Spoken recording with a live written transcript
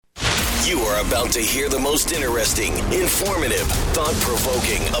You are about to hear the most interesting, informative,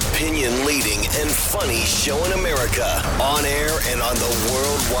 thought-provoking, opinion-leading, and funny show in America. On air and on the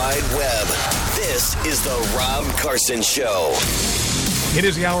World Wide Web. This is the Rob Carson Show. It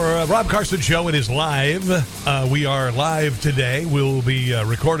is the hour Rob Carson Show. It is live. We are live today. We'll be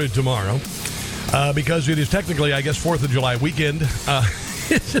recorded tomorrow because it is technically, I guess, 4th of July weekend.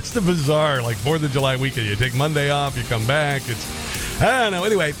 It's just a bizarre, 4th of July weekend. You take Monday off, you come back. I don't know.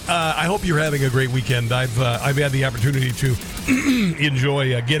 Anyway, I hope you're having a great weekend. I've had the opportunity to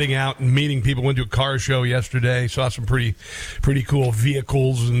enjoy getting out and meeting people. Went to a car show yesterday. Saw some pretty cool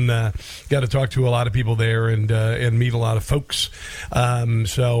vehicles and got to talk to a lot of people there and meet a lot of folks.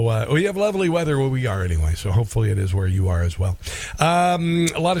 We have lovely weather where we are anyway. So hopefully it is where you are as well. A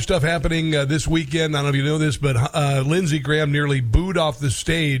lot of stuff happening this weekend. I don't know if you know this, but Lindsey Graham nearly booed off the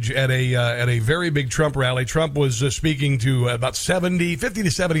stage at a very big Trump rally. Trump was speaking to about 50 to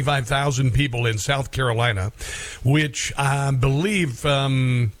 75,000 people in South Carolina, which I believe,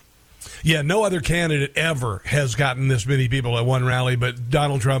 no other candidate ever has gotten this many people at one rally, but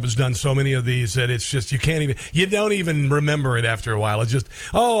Donald Trump has done so many of these that it's just, you don't even remember it after a while. It's just,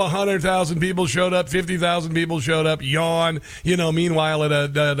 100,000 people showed up, 50,000 people showed up, yawn. Meanwhile at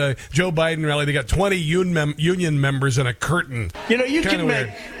a Joe Biden rally, they got 20 union members and a curtain. You can make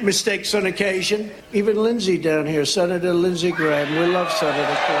mistakes on occasion. Even Lindsey down here, Senator Lindsey Graham. We love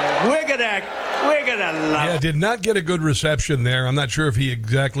Senator Graham. We're gonna love. Yeah, did not get a good reception there. I'm not sure if he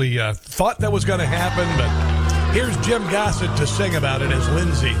exactly thought that was going to happen, but here's Jim Gossett to sing about it as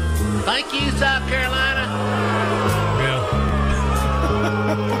Lindsey. Thank you, South Carolina. Yeah.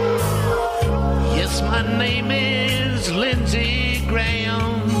 Yes, my name is Lindsey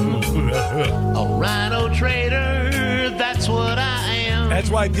Graham. A rhino trader, that's what I am. That's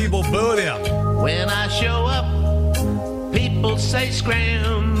why people booed him. When I show up, people say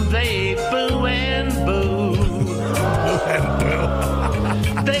scram, they boo and boo.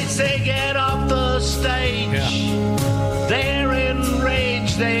 They say get off the stage. Yeah. They're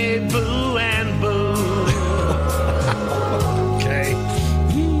enraged, they boo and boo. Okay.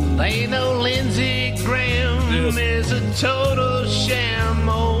 They know Lindsey Graham is a total sham.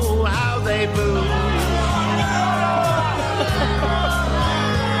 Oh, how they boo.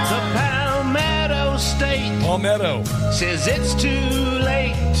 Palmetto says it's too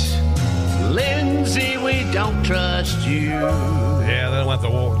late. Lindsey, we don't trust you. Yeah, they left the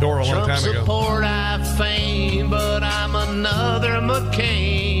door a long time ago. Trump support I feign, but I'm another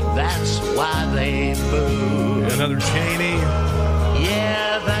McCain. That's why they boo. Another Cheney.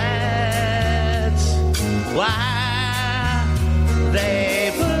 Yeah, that's why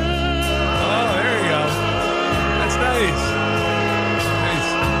they boo. Oh, there you go. That's nice.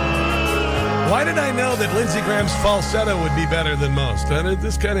 Why did I know that Lindsey Graham's falsetto would be better than most? I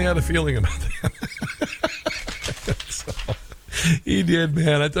just kind of had a feeling about that. He did,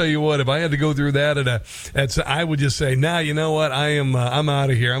 man. I tell you what, if I had to go through that, I would just say, nah, you know what? I'm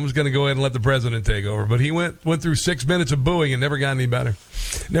out of here. I'm just going to go ahead and let the president take over. But he went through 6 minutes of booing and never got any better.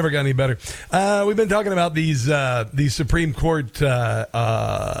 We've been talking about these Supreme Court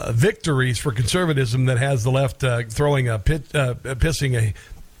victories for conservatism that has the left throwing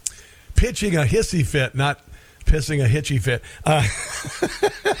pitching a hissy fit, not pissing a hitchy fit.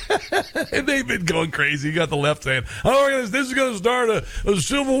 And they've been going crazy. You got the left saying, this is going to start a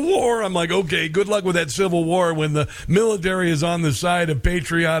civil war. I'm like, okay, good luck with that civil war when the military is on the side of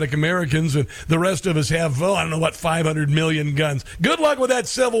patriotic Americans and the rest of us have, 500 million guns. Good luck with that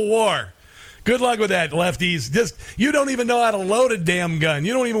civil war. Good luck with that, lefties. You don't even know how to load a damn gun.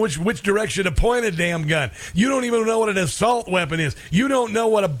 You don't even which direction to point a damn gun. You don't even know what an assault weapon is. You don't know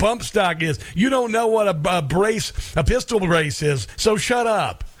what a bump stock is. You don't know what a pistol brace is. So shut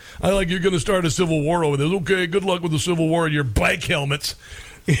up. You're going to start a civil war over this. Okay, good luck with the civil war and your bike helmets.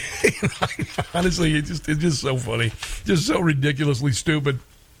 Honestly, it's just so funny. Just so ridiculously stupid.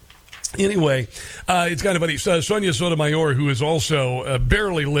 Anyway, it's kind of funny. Sonia Sotomayor, who is also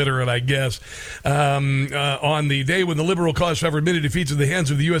barely literate, I guess, on the day when the liberal cause suffered admitted defeats in the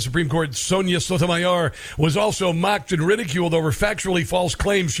hands of the U.S. Supreme Court, Sonia Sotomayor was also mocked and ridiculed over factually false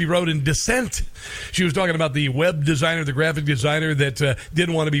claims she wrote in dissent. She was talking about the web designer, the graphic designer that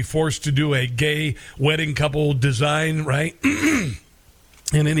didn't want to be forced to do a gay wedding couple design, right? And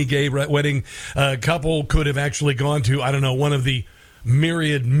any gay wedding couple could have actually gone to, one of the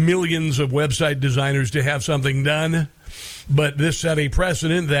myriad millions of website designers to have something done. But this set a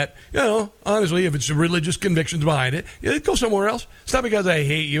precedent that, honestly, if it's religious convictions behind it, go somewhere else. It's not because I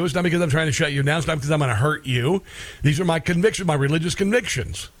hate you. It's not because I'm trying to shut you down. It's not because I'm going to hurt you. These are my convictions, my religious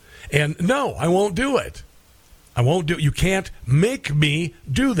convictions. And no, I won't do it. I won't do it. You can't make me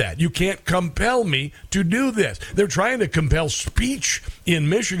do that. You can't compel me to do this. They're trying to compel speech in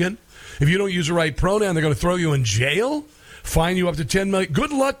Michigan. If you don't use the right pronoun, they're going to throw you in jail, fine you up to $10 million.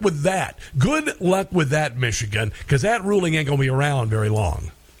 Good luck with that. Good luck with that, Michigan, because that ruling ain't going to be around very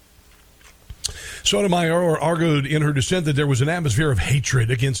long. Sotomayor argued in her dissent that there was an atmosphere of hatred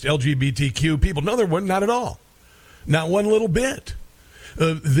against LGBTQ people. No, there wasn't, not at all. Not one little bit.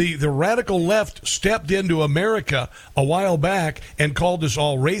 The radical left stepped into America a while back and called us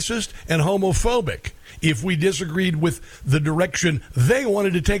all racist and homophobic if we disagreed with the direction they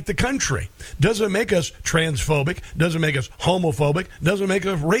wanted to take the country. Doesn't make us transphobic, doesn't make us homophobic, doesn't make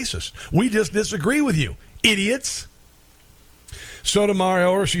us racist. We just disagree with you, idiots.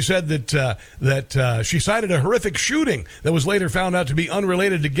 Sotomayor, she said that she cited a horrific shooting that was later found out to be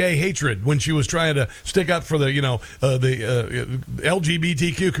unrelated to gay hatred when she was trying to stick up for the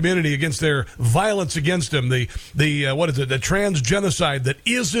LGBTQ community against their violence against them. The trans genocide that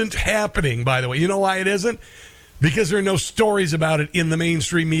isn't happening, by the way. You know why it isn't? Because there are no stories about it in the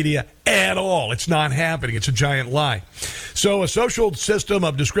mainstream media at all. It's not happening. It's a giant lie. So a social system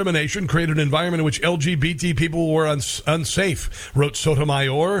of discrimination created an environment in which LGBT people were unsafe, wrote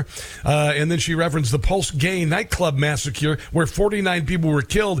Sotomayor. And then she referenced the Pulse Gay nightclub massacre where 49 people were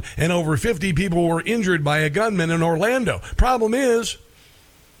killed and over 50 people were injured by a gunman in Orlando. Problem is,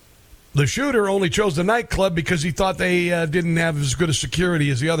 the shooter only chose the nightclub because he thought they didn't have as good a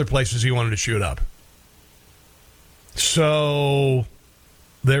security as the other places he wanted to shoot up. So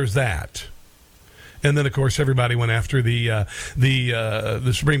there's that. And then, of course, everybody went after the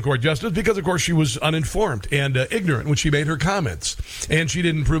Supreme Court justice because, of course, she was uninformed and ignorant when she made her comments, and she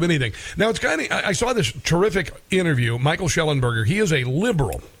didn't prove anything. Now, it's kind of, I saw this terrific interview. Michael Schellenberger, he is a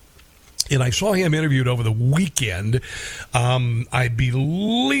liberal. And I saw him interviewed over the weekend. I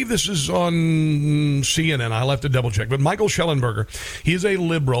believe this is on CNN. I'll have to double check. But Michael Schellenberger, he is a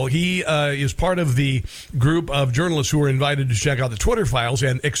liberal. He is part of the group of journalists who were invited to check out the Twitter files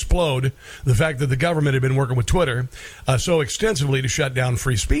and explode the fact that the government had been working with Twitter so extensively to shut down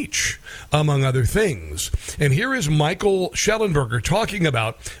free speech, among other things. And here is Michael Schellenberger talking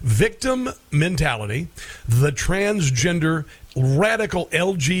about victim mentality, the transgender radical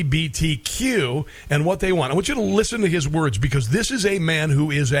LGBTQ and what they want. I want you to listen to his words because this is a man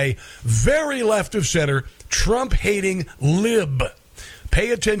who is a very left of center, Trump-hating lib.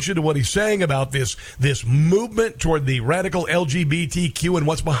 Pay attention to what he's saying about this movement toward the radical LGBTQ and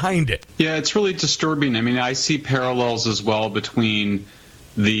what's behind it. Yeah, it's really disturbing. I mean, I see parallels as well between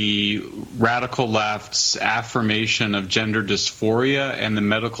the radical left's affirmation of gender dysphoria and the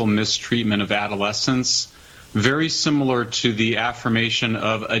medical mistreatment of adolescents. Very similar to the affirmation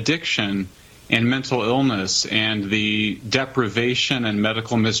of addiction and mental illness and the deprivation and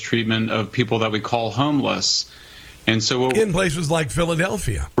medical mistreatment of people that we call homeless. And so in places like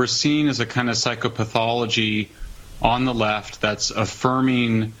Philadelphia, we're seeing as a kind of psychopathology on the left that's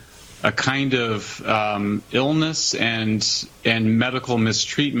affirming a kind of illness and medical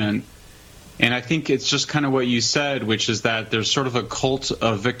mistreatment. And I think it's just kind of what you said, which is that there's sort of a cult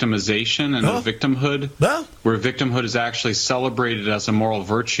of victimization and of victimhood, where victimhood is actually celebrated as a moral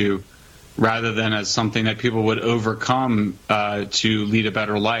virtue rather than as something that people would overcome to lead a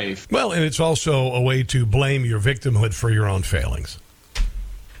better life. Well, and it's also a way to blame your victimhood for your own failings.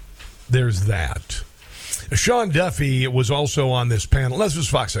 There's that. Sean Duffy was also on this panel. This was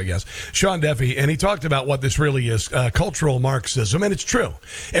Fox, I guess. Sean Duffy, and he talked about what this really is, cultural Marxism, and it's true.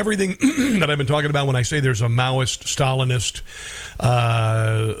 Everything that I've been talking about when I say there's a Maoist, Stalinist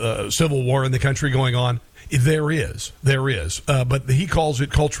civil war in the country going on, there is. But he calls it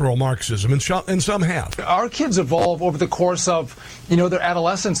cultural Marxism, and some have. Our kids evolve over the course of, their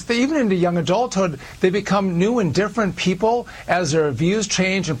adolescence. Even into young adulthood, they become new and different people as their views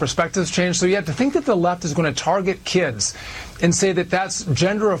change and perspectives change. So you have to think that the left is going to target kids and say that that's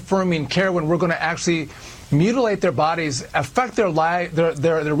gender-affirming care when we're going to actually mutilate their bodies, affect their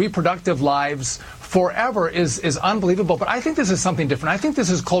reproductive lives forever is unbelievable. But I think this is something different. I think this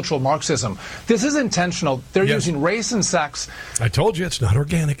is cultural Marxism. This is intentional. They're using race and sex. I told you it's not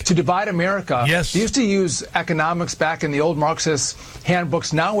organic. To divide America. Yes. They used to use economics back in the old Marxist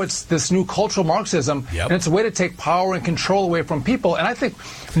handbooks. Now it's this new cultural Marxism. And it's a way to take power and control away from people. And I think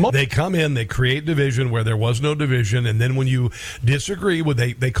they come in, they create division where there was no division, and then when you disagree with,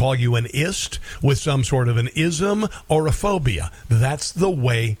 they call you an ist with some sort of an ism or a phobia. That's the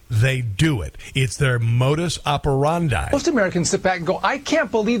way they do it. It's their modus operandi. Most Americans sit back and go, I can't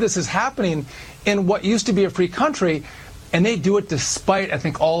believe this is happening in what used to be a free country. And they do it despite, I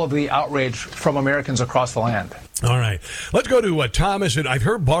think, all of the outrage from Americans across the land. All right. Let's go to Thomas. And I've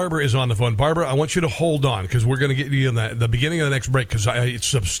heard Barbara is on the phone. Barbara, I want you to hold on because we're going to get you in the beginning of the next break because it's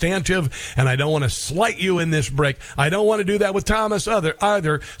substantive and I don't want to slight you in this break. I don't want to do that with Thomas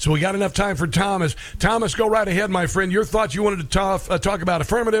either. So we got enough time for Thomas. Thomas, go right ahead, my friend. Your thoughts. You wanted to talk about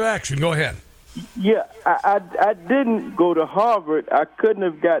affirmative action. Go ahead. Yeah, I didn't go to Harvard. I couldn't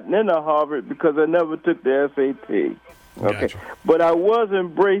have gotten into Harvard because I never took the SAT. Okay, Gotcha. But I was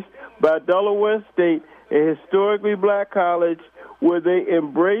embraced by Delaware State, a historically black college, where they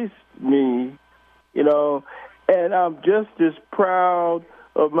embraced me, and I'm just as proud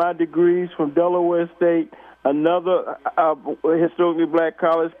of my degrees from Delaware State, another historically black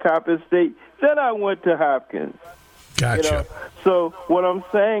college, Coppin State. Then I went to Hopkins. Gotcha. So what I'm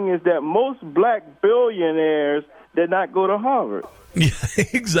saying is that most black billionaires did not go to Harvard. Yeah,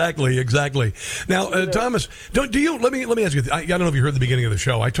 exactly. Now, Thomas, let me ask you. I don't know if you heard the beginning of the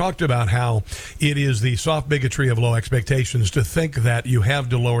show. I talked about how it is the soft bigotry of low expectations to think that you have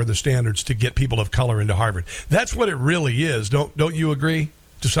to lower the standards to get people of color into Harvard. That's what it really is. Don't you agree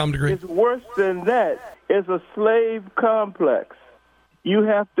to some degree? It's worse than that. It's a slave complex. You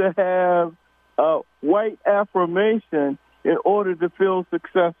have to have white affirmation in order to feel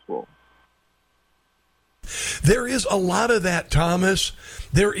successful. There is a lot of that, Thomas.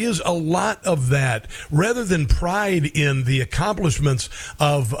 There is a lot of that. Rather than pride in the accomplishments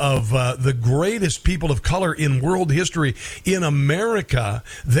of the greatest people of color in world history in America,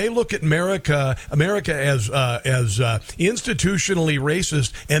 they look at America as institutionally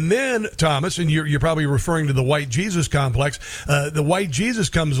racist. And then, Thomas, and you're probably referring to the white Jesus complex, the white Jesus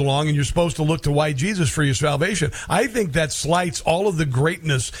comes along and you're supposed to look to white Jesus for your salvation. I think that slights all of the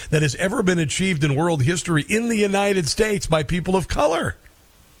greatness that has ever been achieved in world history in the United States by people of color.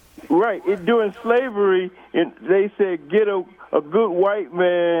 Right. During slavery, they said get a good white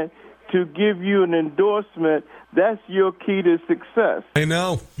man to give you an endorsement. That's your key to success. I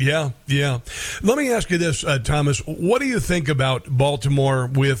know. Yeah. Let me ask you this, Thomas. What do you think about Baltimore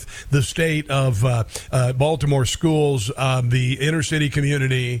with the state of Baltimore schools, the inner city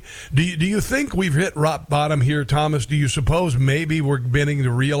community? Do you think we've hit rock bottom here, Thomas? Do you suppose maybe we're beginning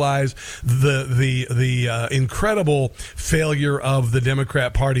to realize the incredible failure of the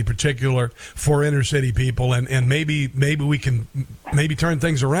Democrat Party, particular for inner city people, and maybe we can turn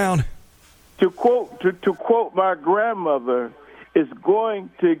things around? To quote my grandmother, it's going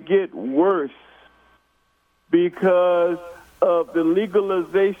to get worse because of the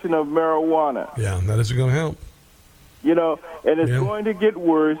legalization of marijuana. Yeah, that isn't going to help. And it's going to get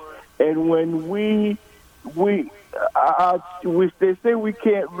worse. And when they say we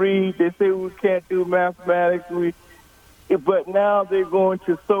can't read, they say we can't do mathematics, but now they're going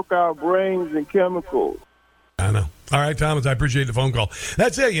to soak our brains in chemicals. I know. All right, Thomas, I appreciate the phone call.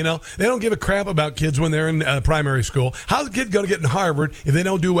 That's it, They don't give a crap about kids when they're in primary school. How's a kid going to get in Harvard if they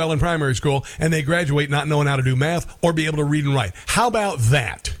don't do well in primary school and they graduate not knowing how to do math or be able to read and write? How about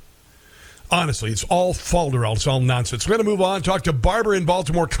that? Honestly, it's all falderall. It's all nonsense. We're going to move on. Talk to Barbara in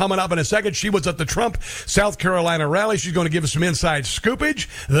Baltimore coming up in a second. She was at the Trump, South Carolina rally. She's going to give us some inside scoopage.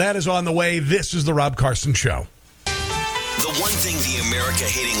 That is on the way. This is the Rob Carson Show. The one thing the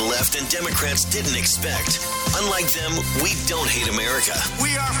America-hating left and Democrats didn't expect. Unlike them, we don't hate America.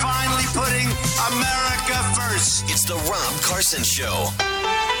 We are finally putting America first. It's the Rob Carson Show.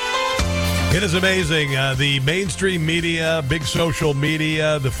 It is amazing. The mainstream media, big social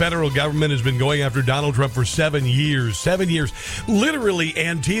media, the federal government has been going after Donald Trump for 7 years. 7 years. Literally,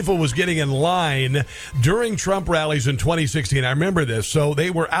 Antifa was getting in line during Trump rallies in 2016. I remember this. So they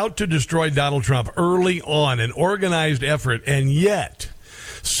were out to destroy Donald Trump early on, an organized effort, and yet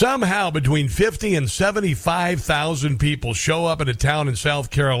somehow between 50 and 75,000 people show up in a town in South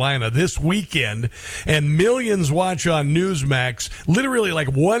Carolina this weekend, and millions watch on Newsmax, literally like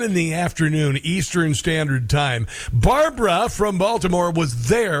 1 p.m. Eastern Standard Time. Barbara from Baltimore was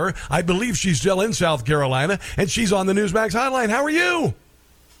there. I believe she's still in South Carolina, and she's on the Newsmax hotline. How are you?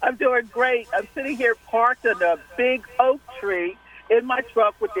 I'm doing great. I'm sitting here parked in a big oak tree in my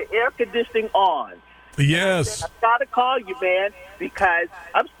truck with the air conditioning on. Yes. I've got to call you, man, because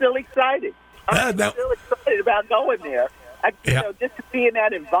I'm still excited. I'm still excited about going there. Just to be in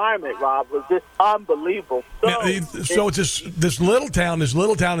that environment, Rob, was just unbelievable. So it's this little town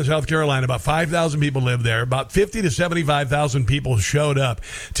in South Carolina. About 5,000 people live there. About 50 to 75,000 people showed up.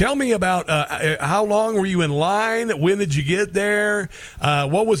 Tell me about how long were you in line? When did you get there?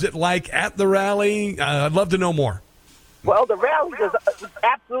 What was it like at the rally? I'd love to know more. Well, the rally was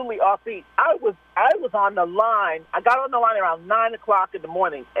absolutely off-beat. I was I was on the line. I got on the line around 9 o'clock in the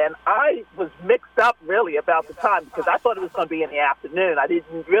morning, and I was mixed up really about the time because I thought it was going to be in the afternoon. I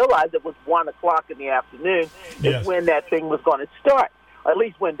didn't realize it was 1 o'clock in the afternoon is when that thing was going to start, or at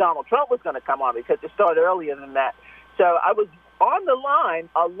least when Donald Trump was going to come on, because it started earlier than that. So I was on the line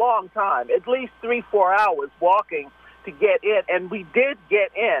a long time, at least 3-4 hours walking to get in, and we did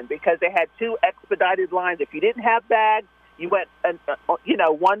get in because they had 2 expedited lines. If you didn't have bags, you went,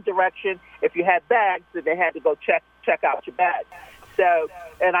 one direction. If you had bags, then they had to go check out your bags. So,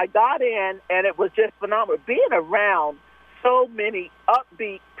 and I got in, and it was just phenomenal. Being around so many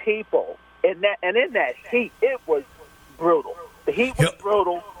upbeat people in that heat, it was brutal. The heat was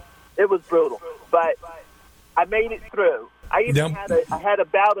brutal. It was brutal. But I made it through. I even had a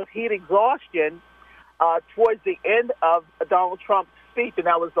bout of heat exhaustion towards the end of Donald Trump's speech, and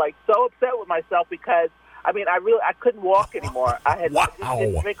I was like so upset with myself because I couldn't walk anymore. I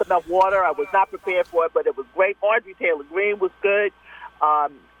didn't drink enough water. I was not prepared for it, but it was great. Marjorie Taylor Greene was good.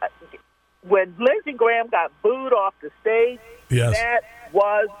 When Lindsey Graham got booed off the stage, that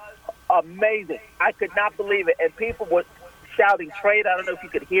was amazing. I could not believe it, and people were shouting "traitor." I don't know if you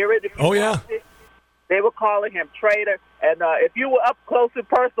could hear it. It. They were calling him traitor, and if you were up close and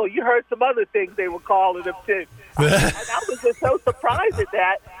personal, you heard some other things they were calling him too. And I was just so surprised at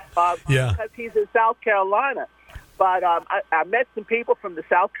that because he's in South Carolina. But I met some people from the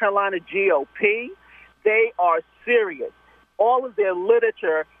South Carolina GOP. They are serious. All of their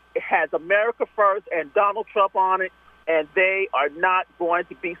literature has America First and Donald Trump on it, and they are not going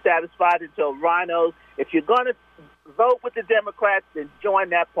to be satisfied until rhinos. If you're going to vote with the Democrats, then join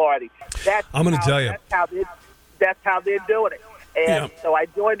that party. I'm going to tell you. That's how they're doing it. And so I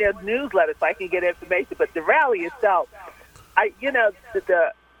joined their newsletter so I can get information. But the rally itself,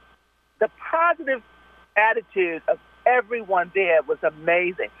 the positive attitude of everyone there was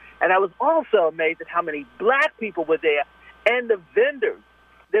amazing. And I was also amazed at how many black people were there and the vendors.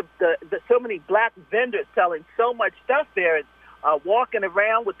 The so many black vendors selling so much stuff there and walking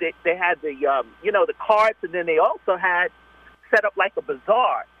around with it. They had the carts, and then they also had set up like a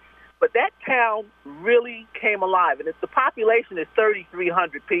bazaar. But that town really came alive, and the population is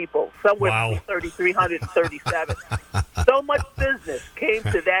 3,300 people, somewhere between 3,300 and 37. So much business came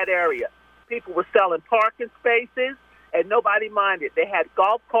to that area. People were selling parking spaces, and nobody minded. They had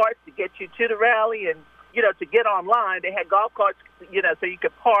golf carts to get you to the rally, and to get online, they had golf carts, so you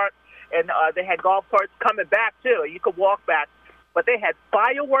could park, and they had golf carts coming back too. You could walk back. But they had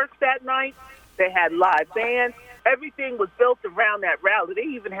fireworks that night. They had live bands. Everything was built around that rally. They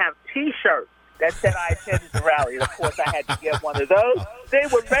even have T-shirts that said I attended the rally. And of course, I had to get one of those. They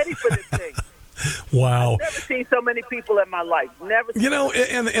were ready for this thing. Wow. I've never seen so many people in my life. Never seen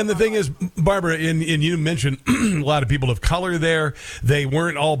and the thing is, Barbara, and you mentioned a lot of people of color there. They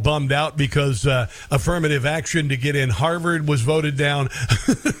weren't all bummed out because affirmative action to get in Harvard was voted down.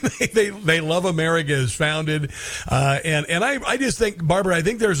 they love America is founded. And I just think, Barbara, I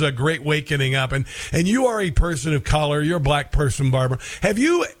think there's a great wakening up. And you are a person of color. You're a black person, Barbara. Have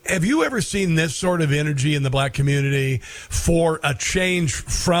you ever seen this sort of energy in the black community for a change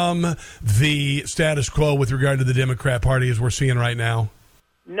from the status quo with regard to the Democrat Party as we're seeing right now?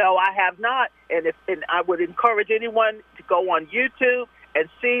 No, I have not. And I would encourage anyone to go on YouTube and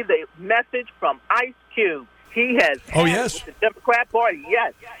see the message from Ice Cube. He has with the Democrat Party.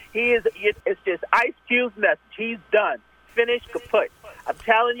 Yes, he is. It's just Ice Cube's message. He's done. Finished, kaput. I'm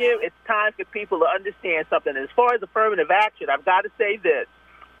telling you, it's time for people to understand something. As far as affirmative action, I've got to say this.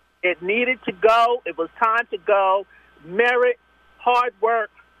 It needed to go. It was time to go. Merit, hard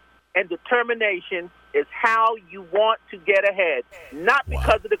work, and determination is how you want to get ahead, not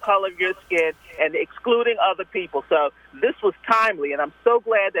because of the color of your skin and excluding other people. So this was timely, and I'm so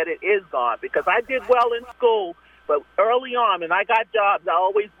glad that it is gone because I did well in school, but early on when I got jobs, I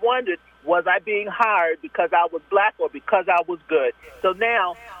always wondered, was I being hired because I was black or because I was good? So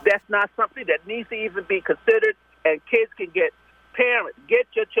now that's not something that needs to even be considered, and kids can parents, get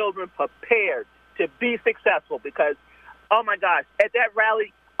your children prepared to be successful because, oh my gosh, at that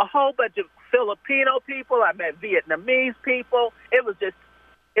rally, a whole bunch of Filipino people. I met Vietnamese people. It was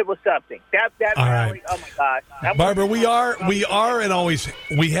something. That rally. Right. Oh my gosh, Barbara, we have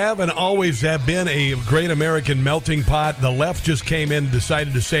and always have been a great American melting pot. The left just came in and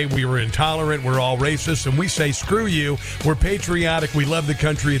decided to say we were intolerant, we're all racist, and we say screw you. We're patriotic. We love the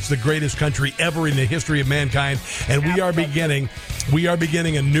country. It's the greatest country ever in the history of mankind, and we are beginning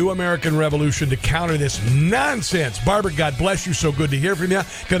a new American revolution to counter this nonsense. Barbara, God bless you. So good to hear from you.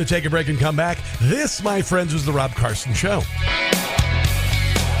 Going to take a break and come back. This, my friends, is the Rob Carson Show.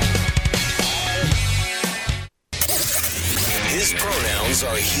 His pronouns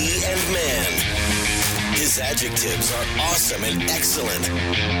are he and man. His adjectives are awesome and excellent.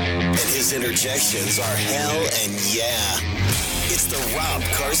 And his interjections are hell and yeah. It's the Rob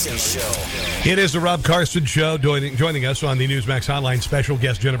Carson Show. It is the Rob Carson Show. Joining us on the Newsmax Hotline, special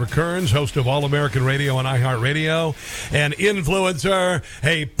guest Jennifer Kearns, host of All American Radio on iHeartRadio, an influencer,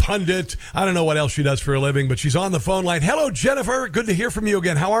 a pundit. I don't know what else she does for a living, but she's on the phone line. Hello, Jennifer. Good to hear from you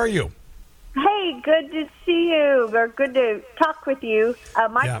again. How are you? Hey, good to see you. Or good to talk with you.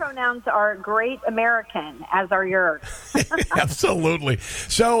 My pronouns are great American, as are yours. Absolutely.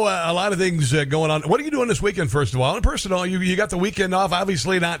 So a lot of things going on. What are you doing this weekend? First of all, and personal, you got the weekend off.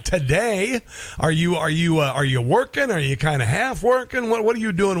 Obviously, not today. Are you working? Are you kind of half working? What are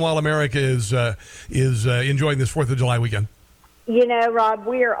you doing while America is enjoying this 4th of July weekend? You know, Rob,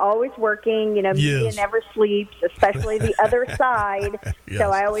 we are always working. You know, media never sleeps, especially the other side. Yes.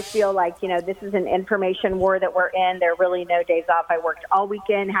 So I always feel like, this is an information war that we're in. There are really no days off. I worked all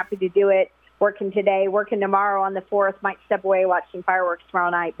weekend, happy to do it. Working today, working tomorrow on the 4th, might step away watching fireworks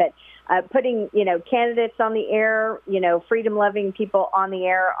tomorrow night. But putting, candidates on the air, freedom-loving people on the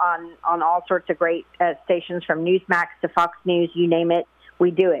air on all sorts of great stations, from Newsmax to Fox News, you name it,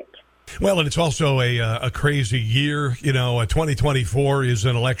 we do it. Well, and it's also a crazy year. 2024 is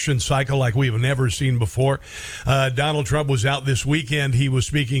an election cycle like we've never seen before. Donald Trump was out this weekend. He was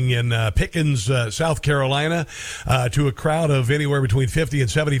speaking in Pickens, South Carolina, to a crowd of anywhere between 50 and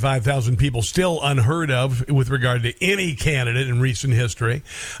 75,000 people, still unheard of with regard to any candidate in recent history.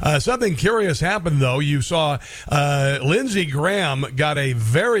 Something curious happened, though. You saw Lindsey Graham got a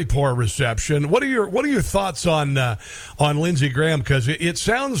very poor reception. What are your thoughts on Lindsey Graham? Because it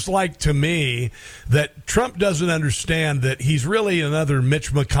sounds like to me that Trump doesn't understand that he's really another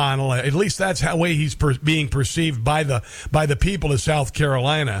Mitch McConnell. At least that's how way he's being perceived by the people of South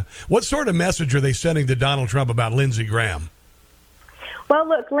Carolina. What sort of message are they sending to Donald Trump about Lindsey Graham? Well,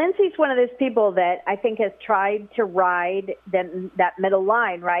 look, Lindsey's one of those people that I think has tried to ride that middle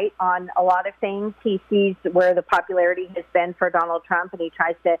line, right, on a lot of things. He sees where the popularity has been for Donald Trump, and he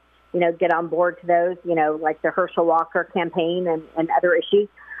tries to, get on board to those, like the Herschel Walker campaign and other issues.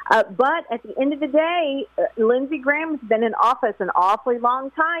 But at the end of the day, Lindsey Graham's been in office an awfully long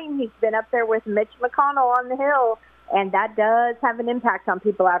time. He's been up there with Mitch McConnell on the Hill, and that does have an impact on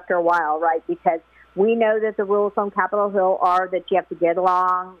people after a while, right? Because we know that the rules on Capitol Hill are that you have to get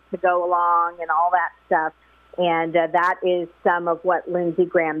along to go along and all that stuff, and that is some of what Lindsey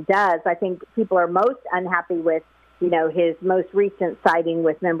Graham does. I think people are most unhappy with, his most recent sighting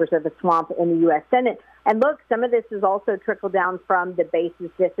with members of the swamp in the U.S. Senate. And look, some of this is also trickled down from the base's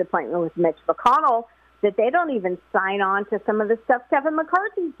disappointment with Mitch McConnell, that they don't even sign on to some of the stuff Kevin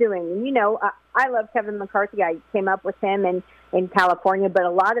McCarthy's doing. And, I love Kevin McCarthy. I came up with him in California, but a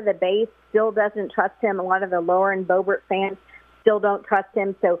lot of the base still doesn't trust him. A lot of the Lauren Boebert fans still don't trust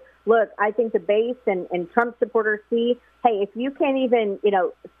him. So, look, I think the base and Trump supporters see, hey, if you can't even,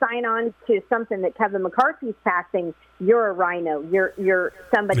 sign on to something that Kevin McCarthy's passing, you're a rhino. You're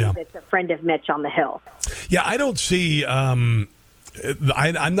somebody that's a friend of Mitch on the Hill. Yeah, I don't see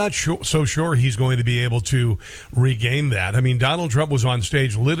I'm not so sure he's going to be able to regain that. I mean, Donald Trump was on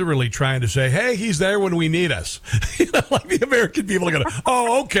stage literally trying to say, hey, he's there when we need us. Like the American people are going to,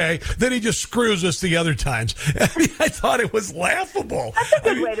 oh, okay. Then he just screws us the other times. I thought it was laughable. That's a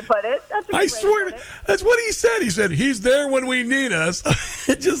good way to put it. I swear, that's what he said. He said, he's there when we need us.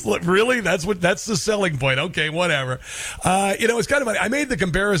 It just really, that's the selling point. Okay, whatever. It's kind of funny. I made the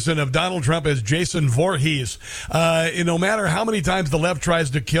comparison of Donald Trump as Jason Voorhees. No matter how many times the left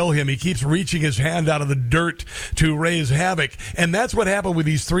tries to kill him, he keeps reaching his hand out of the dirt to raise havoc. And that's what happened with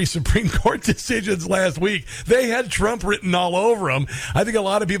these 3 Supreme Court decisions last week. They had Trump written all over them. I think a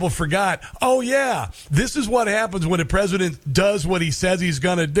lot of people forgot, oh yeah, this is what happens when a president does what he says he's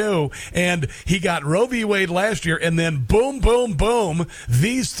going to do. And he got Roe v. Wade last year, and then boom, boom, boom,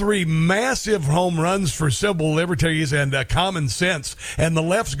 these 3 massive home runs for civil liberties and common sense. And the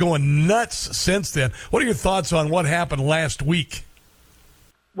left's going nuts since then. What are your thoughts on what happened last week?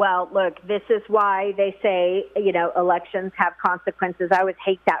 Well, look, this is why they say, elections have consequences. I always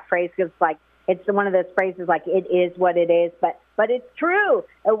hate that phrase because, it's one of those phrases like it is what it is. But it's true.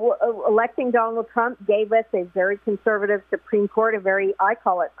 Electing Donald Trump gave us a very conservative Supreme Court, I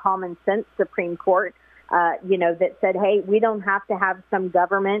call it common sense Supreme Court, that said, hey, we don't have to have some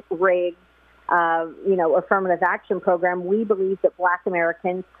government-rigged, affirmative action program. We believe that Black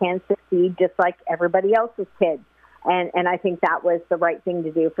Americans can succeed just like everybody else's kids. And I think that was the right thing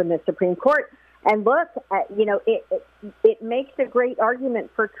to do from the Supreme Court. And look, it makes a great argument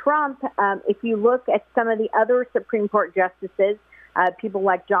for Trump. If you look at some of the other Supreme Court justices, people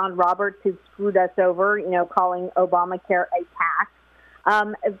like John Roberts, who screwed us over, calling Obamacare a tax.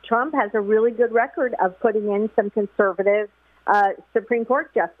 Trump has a really good record of putting in some conservative Supreme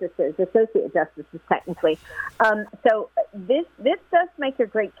Court justices, associate justices, technically. So this does make a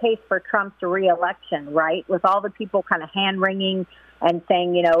great case for Trump's reelection, right? With all the people kind of hand-wringing and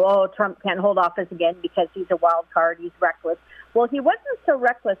saying, Trump can't hold office again because he's a wild card, he's reckless. Well, he wasn't so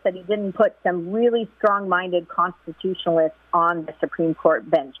reckless that he didn't put some really strong-minded constitutionalists on the Supreme Court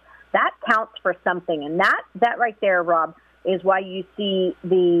bench. That counts for something, and that right there, Rob, is why you see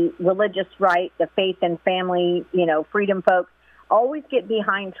the religious right, the faith and family, freedom folks always get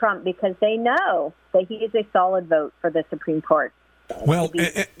behind Trump because they know that he is a solid vote for the Supreme Court. Well,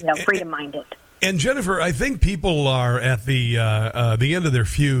 to be, freedom-minded. And Jennifer, I think people are at the end of their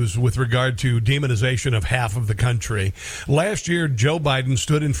fuse with regard to demonization of half of the country. Last year, Joe Biden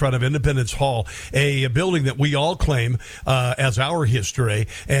stood in front of Independence Hall, a building that we all claim as our history,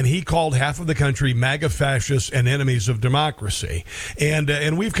 and he called half of the country MAGA fascists and enemies of democracy.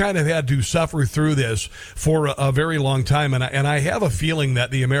 And we've kind of had to suffer through this for a very long time. And I have a feeling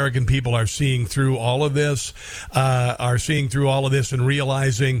that the American people are seeing through all of this, and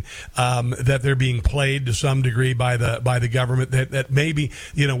realizing that they're being played to some degree by the government, that maybe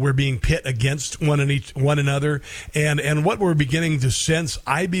we're being pit against one another, and what we're beginning to sense,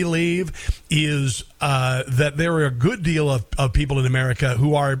 I believe, is that there are a good deal of people in America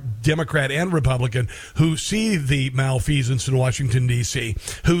who are Democrat and Republican who see the malfeasance in Washington D.C.,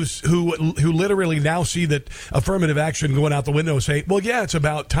 who literally now see that affirmative action going out the window and say, well, yeah, it's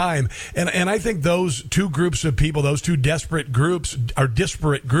about time. And I think those two groups of people, those two disparate groups,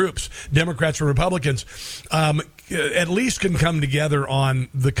 Democrats and Republicans, at least can come together on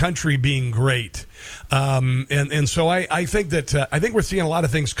the country being great. And so I think that I think we're seeing a lot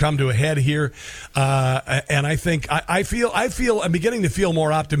of things come to a head here, and I think I'm beginning to feel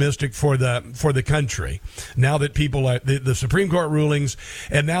more optimistic for the country now that people are the Supreme Court rulings,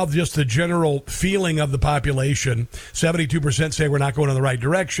 and now just the general feeling of the population. 72% say we're not going in the right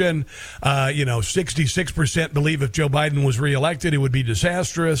direction. 66% believe if Joe Biden was reelected, it would be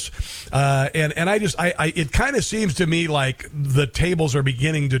disastrous. And it kind of seems to me like the tables are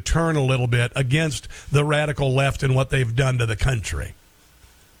beginning to turn a little bit against the radical left and what they've done to the country.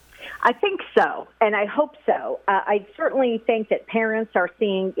 I think so, and I hope so. I certainly think that parents are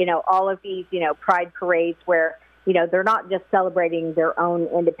seeing, all of these, pride parades where, they're not just celebrating their own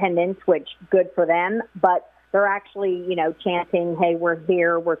independence, which good for them, but they're actually, chanting, hey, we're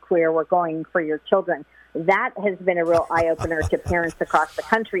here, we're queer, we're going for your children. That has been a real eye-opener to parents across the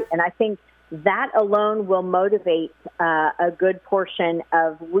country, and I think that alone will motivate a good portion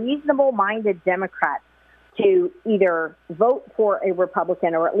of reasonable-minded Democrats to either vote for a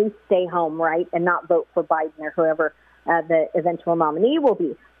Republican or at least stay home, right, and not vote for Biden or whoever the eventual nominee will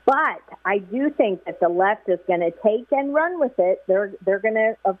be. But I do think that the left is going to take and run with it. They're going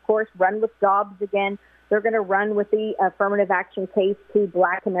to, of course, run with Dobbs again. They're going to run with the affirmative action case to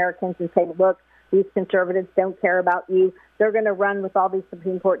Black Americans and say, look, these conservatives don't care about you. They're going to run with all these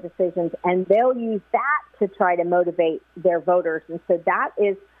Supreme Court decisions, and they'll use that to try to motivate their voters. And so that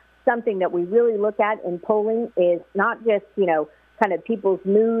is something that we really look at in polling, is not just, kind of people's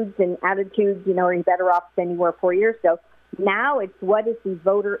moods and attitudes, are you better off than you were 4 years ago. Now it's what is the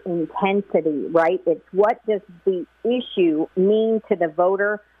voter intensity, right? It's what does the issue mean to the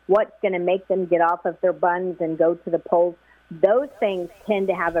voter, what's going to make them get off of their buns and go to the polls. Those things tend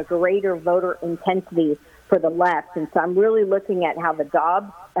to have a greater voter intensity for the left. And so I'm really looking at how the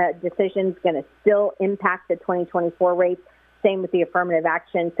Dobbs decision is going to still impact the 2024 race. Same with the affirmative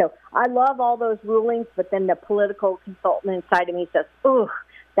action. So I love all those rulings, but then the political consultant inside of me says, ooh,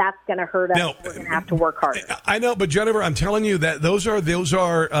 that's going to hurt us. No, we're going to have to work hard. I know, but Jennifer, I'm telling you that those are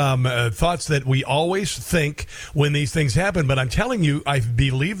thoughts that we always think when these things happen. But I'm telling you, I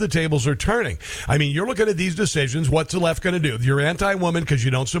believe the tables are turning. I mean, you're looking at these decisions. What's the left going to do? You're anti-woman because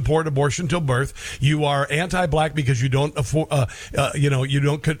you don't support abortion till birth. You are anti-black because you don't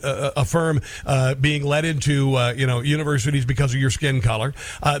affirm being led into universities because of your skin color.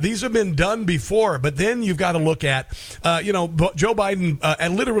 These have been done before, but then you've got to look at Joe Biden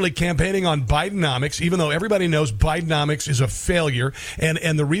and literally campaigning on Bidenomics, even though everybody knows Bidenomics is a failure.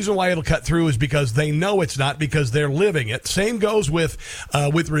 And the reason why it'll cut through is because they know it's not, because they're living it. Same goes with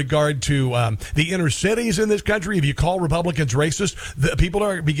regard to the inner cities in this country. If you call Republicans racist, the people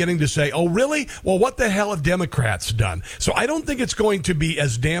are beginning to say, oh, really? Well, what the hell have Democrats done? So I don't think it's going to be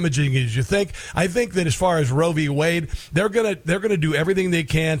as damaging as you think. I think that as far as Roe v. Wade, they're gonna do everything they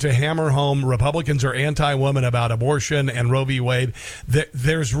can to hammer home Republicans are anti-woman about abortion and Roe v. Wade.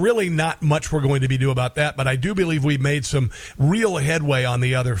 there's really not much we're going to be doing about that, but I do believe we've made some real headway on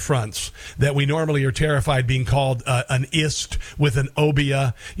the other fronts that we normally are terrified being called an ist with an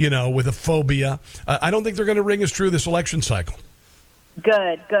obia, with a phobia. I don't think they're going to ring us true this election cycle.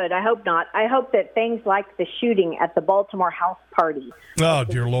 Good. I hope not. I hope that things like the shooting at the Baltimore house party. Oh,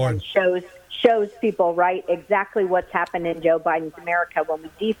 dear Lord. Shows people, right, exactly what's happened in Joe Biden's America when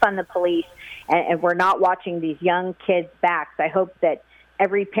we defund the police and we're not watching these young kids' backs. I hope that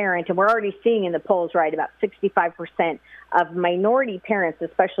every parent, and we're already seeing in the polls, right, about 65% of minority parents,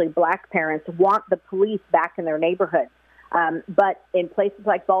 especially black parents, want the police back in their neighborhoods. But in places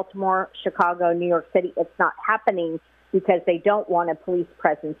like Baltimore, Chicago, New York City, it's not happening because they don't want a police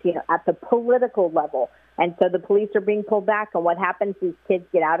presence, at the political level. And so the police are being pulled back. And what happens is kids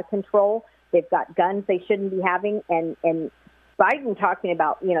get out of control. They've got guns they shouldn't be having. And Biden talking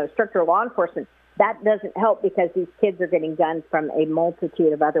about, stricter law enforcement, that doesn't help because these kids are getting guns from a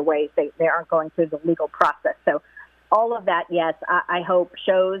multitude of other ways. They aren't going through the legal process. So all of that, yes, I hope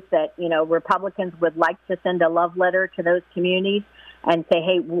shows that, Republicans would like to send a love letter to those communities and say,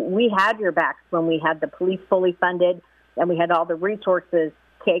 hey, we had your backs when we had the police fully funded and we had all the resources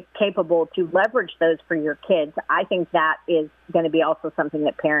capable to leverage those for your kids. I think that is going to be also something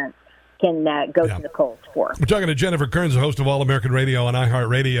that parents can go to the polls for. We're talking to Jennifer Kearns, the host of All American Radio on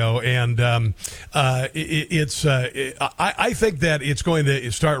iHeartRadio, and I think that it's going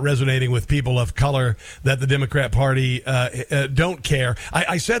to start resonating with people of color that the Democrat Party don't care.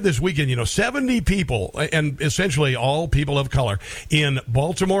 I said this weekend, 70 people, and essentially all people of color, in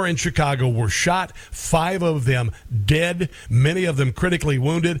Baltimore and Chicago were shot, 5 of them dead, many of them critically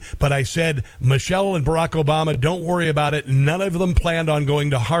wounded, but I said, Michelle and Barack Obama, don't worry about it. None of them planned on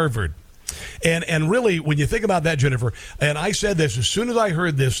going to Harvard. And really, when you think about that, Jennifer, and I said this as soon as I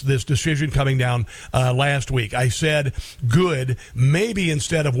heard this decision coming down last week, I said, good, maybe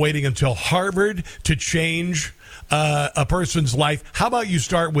instead of waiting until Harvard to change a person's life, how about you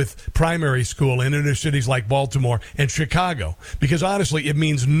start with primary school in inner cities like Baltimore and Chicago? Because honestly, it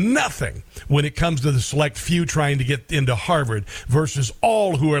means nothing when it comes to the select few trying to get into Harvard versus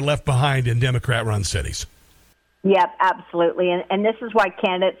all who are left behind in Democrat-run cities. Yep, absolutely. And this is why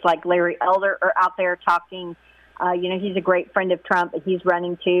candidates like Larry Elder are out there talking. He's a great friend of Trump. He's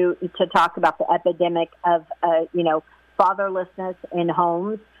running to talk about the epidemic of, fatherlessness in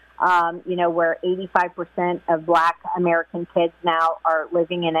homes, where 85% of Black American kids now are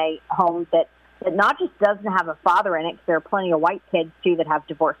living in a home that not just doesn't have a father in it, because there are plenty of white kids, too, that have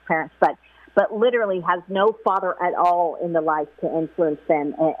divorced parents, but literally has no father at all in the life to influence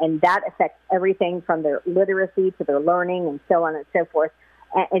them. And that affects everything from their literacy to their learning and so on and so forth.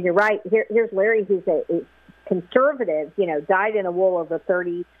 And you're right. Here's Larry, who's a conservative, dyed in the wool over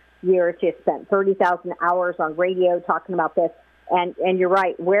 30 years. He has spent 30,000 hours on radio talking about this. And you're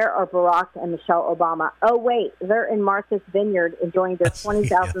right. Where are Barack and Michelle Obama? Oh, wait, they're in Martha's Vineyard enjoying their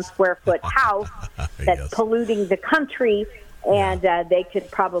 20,000 square foot house that's polluting the country. And they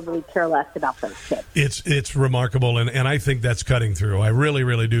could probably care less about those kids. It's remarkable, and I think that's cutting through. I really,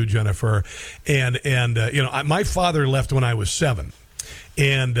 really do, Jennifer. And my father left when I was 7.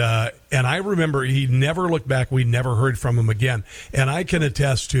 And I remember he never looked back. We never heard from him again. And I can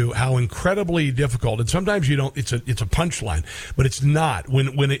attest to how incredibly difficult. And sometimes you don't. It's a punchline, but it's not.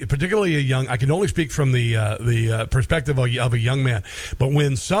 Particularly a young. I can only speak from the perspective of a young man. But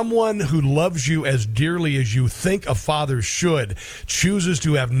when someone who loves you as dearly as you think a father should chooses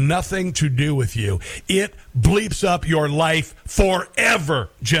to have nothing to do with you, it bleeps up your life forever,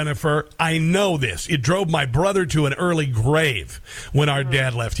 Jennifer. I know this. It drove my brother to an early grave when our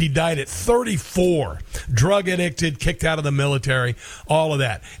dad left. He died at 34, drug addicted, kicked out of the military, all of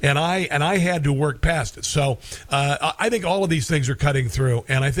that. And I had to work past it. So I think all of these things are cutting through,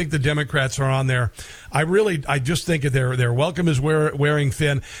 and I think the Democrats are on there. I just think that their welcome is wearing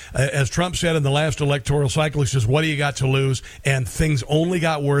thin. As Trump said in the last electoral cycle, he says, what do you got to lose? And things only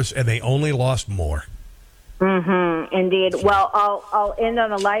got worse, and they only lost more. Mm-hmm, indeed. Well, I'll end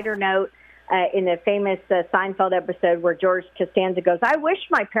on a lighter note. In the famous Seinfeld episode where George Costanza goes, I wish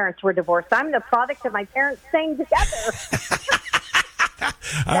my parents were divorced. I'm the product of my parents staying together.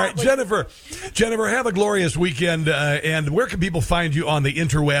 All right, Jennifer, have a glorious weekend. And where can people find you on the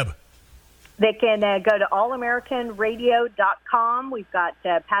interweb? They can go to allamericanradio.com. We've got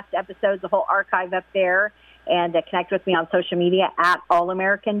past episodes, the whole archive up there. And connect with me on social media at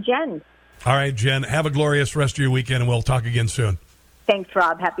allamericanjen. All right, Jen, have a glorious rest of your weekend, and we'll talk again soon. Thanks,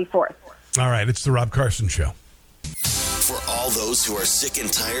 Rob. Happy 4th. All right, it's the Rob Carson Show. For all those who are sick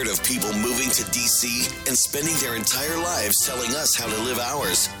and tired of people moving to D.C. and spending their entire lives telling us how to live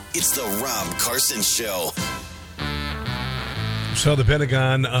ours, it's the Rob Carson Show. So the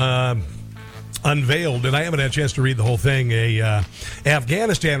Pentagon unveiled, and I haven't had a chance to read the whole thing, a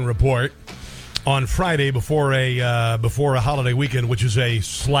Afghanistan report on Friday before a holiday weekend, which is a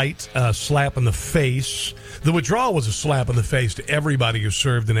slight slap in the face. The withdrawal was a slap in the face to everybody who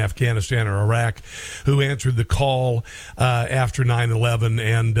served in Afghanistan or Iraq, who answered the call after 9/11,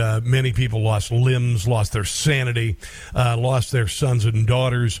 and many people lost limbs, lost their sanity, lost their sons and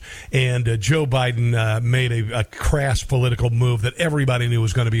daughters. And Joe Biden made a crass political move that everybody knew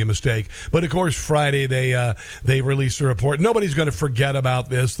was going to be a mistake. But of course, Friday they released a report. Nobody's going to forget about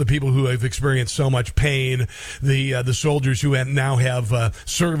this. The people who have experienced so much pain, the soldiers who now have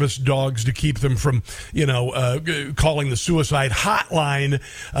service dogs to keep them from, calling the suicide hotline,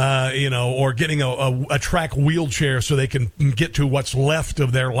 or getting a track wheelchair so they can get to what's left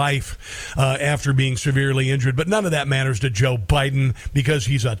of their life after being severely injured. But none of that matters to Joe Biden because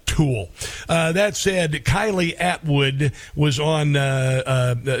he's a tool. That said, Kylie Atwood was on,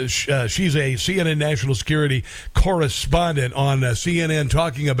 she's a CNN national security correspondent on CNN,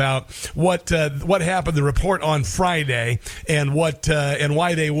 talking about what happened, the report on Friday, and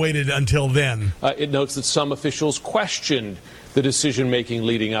why they waited until then. It notes that some officials questioned the decision-making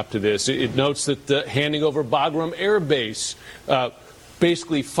leading up to this. It notes that handing over Bagram Air Base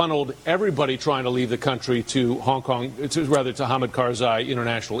basically funneled everybody trying to leave the country to Hong Kong, to Hamid Karzai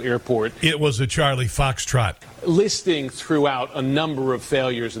International Airport. It was a Charlie Foxtrot. Listing throughout a number of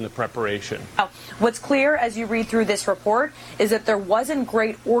failures in the preparation. What's clear as you read through this report is that there wasn't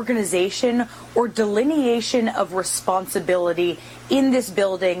great organization or delineation of responsibility in this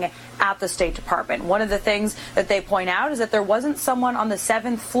building at the State Department. One of the things that they point out is that there wasn't someone on the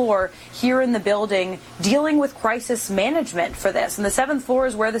 7th floor here in the building dealing with crisis management for this. And the 7th floor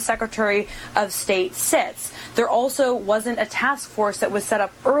is where the Secretary of State sits. There also wasn't a task force that was set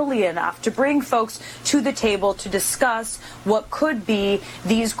up early enough to bring folks to the table to discuss what could be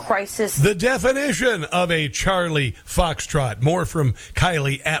these crisis. The definition of a Charlie Foxtrot. More from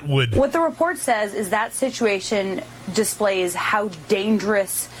Kylie Atwood. What the report says is that situation displays how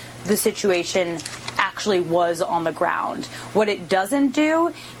dangerous the situation actually was on the ground. What it doesn't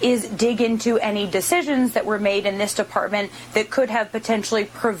do is dig into any decisions that were made in this department that could have potentially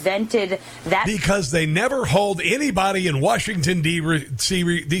prevented that. Because they never hold anybody in Washington,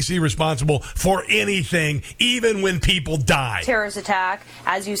 D.C. responsible for anything, even when people die. Terrorist attack,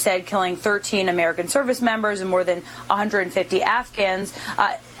 as you said, killing 13 American service members and more than 150 Afghans.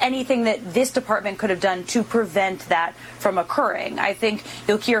 Anything that this department could have done to prevent that from occurring. I think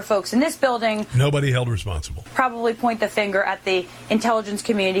you'll hear folks in this building. Nobody held responsible. Probably point the finger at the intelligence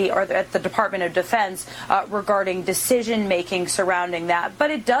community or at the Department of Defense regarding decision making surrounding that.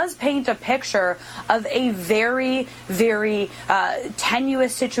 But it does paint a picture of a very, very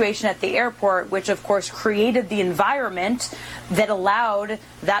tenuous situation at the airport, which of course created the environment that allowed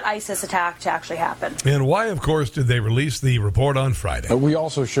that ISIS attack to actually happen. And why, of course, did they release the report on Friday? We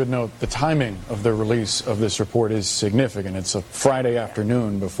also should note the timing of the release of this report is significant. It's a Friday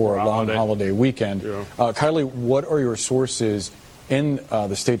afternoon before a long holiday weekend. Yeah. Kylie, what are your sources in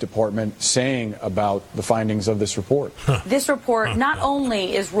the State Department saying about the findings of this report? This report not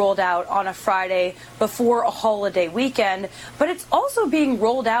only is rolled out on a Friday before a holiday weekend, but it's also being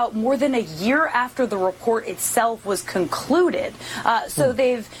rolled out more than a year after the report itself was concluded. So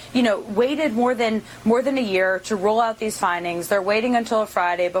they've, waited more than a year to roll out these findings. They're waiting until a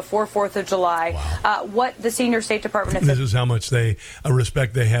Friday before 4th of July. Wow. What the senior State Department this is how much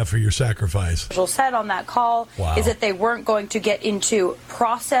respect they have for your sacrifice. Said on that call is that they weren't going to get into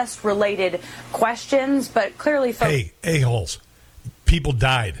process-related questions, but clearly, hey, a-holes, people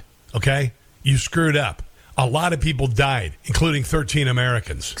died. Okay, you screwed up. A lot of people died, including 13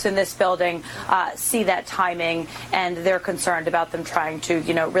 Americans. In this building, see that timing, and they're concerned about them trying to,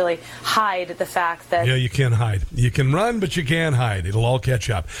 really hide the fact that. Yeah, you can't hide. You can run, but you can't hide. It'll all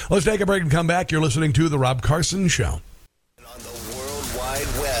catch up. Let's take a break and come back. You're listening to The Rob Carson Show. On the World Wide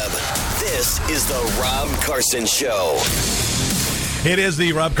Web, this is The Rob Carson Show. It is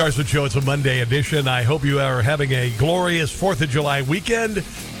the Rob Carson Show. It's a Monday edition. I hope you are having a glorious 4th of July weekend.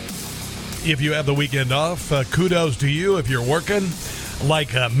 If you have the weekend off, kudos to you. If you're working,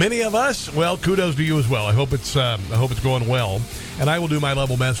 like many of us, well, kudos to you as well. I hope it's going well, and I will do my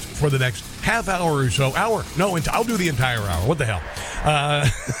level best for the next half hour or so. I'll do the entire hour. What the hell?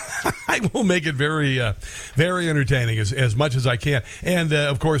 I will make it very, very entertaining as much as I can. And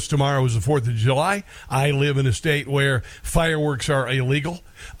of course, tomorrow is the 4th of July. I live in a state where fireworks are illegal.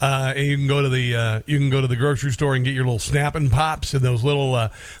 And you can go to the grocery store and get your little snapping pops and those little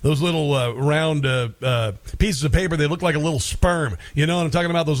round pieces of paper. They look like a little sperm. You know what I'm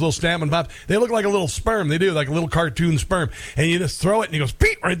talking about? Those little snapping pops. They look like a little sperm. They do, like a little cartoon sperm. And you just throw it and it goes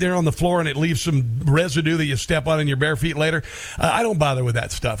beep right there on the floor, and it leaves some residue that you step on in your bare feet later. I don't bother with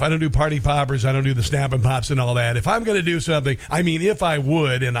that stuff. I don't do party poppers. I don't do the snapping pops and all that. If I'm going to do something, I mean, if I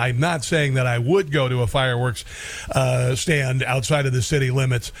would, and I'm not saying that I would go to a fireworks stand outside of the city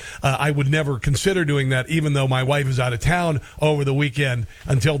limits. I would never consider doing that, even though my wife is out of town over the weekend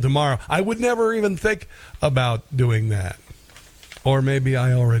until tomorrow. I would never even think about doing that. Or maybe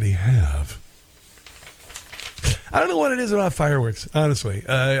I already have. I don't know what it is about fireworks, honestly.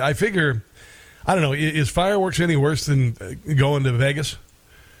 I figure, I don't know, is fireworks any worse than going to Vegas?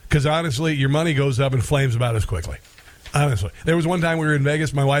 Because honestly, your money goes up in flames about as quickly. Honestly. There was one time we were in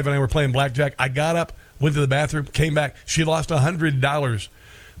Vegas, my wife and I were playing blackjack. I got up, went to the bathroom, came back. She lost $100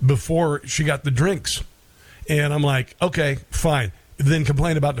 before she got the drinks. And I'm like, okay, fine. Then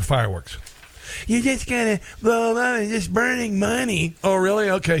complain about the fireworks. You just gotta blow money, just burning money. Oh, really?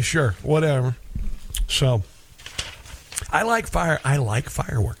 Okay, sure. Whatever. So, I like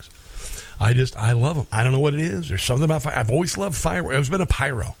fireworks. I love them. I don't know what it is. There's something about fire. I've always loved fireworks. I've been a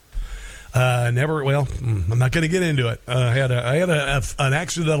pyro. I'm not going to get into it. I had an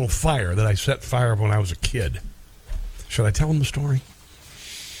accidental fire that I set fire when I was a kid. Should I tell them the story?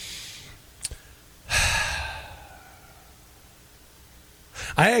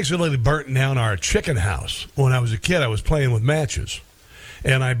 I accidentally burnt down our chicken house when I was a kid. I was playing with matches,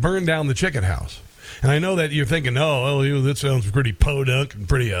 and I burned down the chicken house. And I know that you're thinking, that sounds pretty podunk and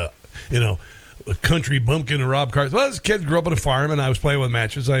pretty, a country bumpkin to Rob Carson. Well, as a kid, grew up on a farm, and I was playing with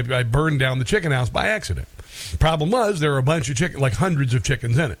matches. I burned down the chicken house by accident. Problem was, there were a bunch of chickens, like hundreds of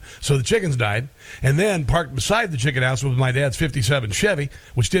chickens in it. So the chickens died, and then parked beside the chicken house was my dad's 57 Chevy,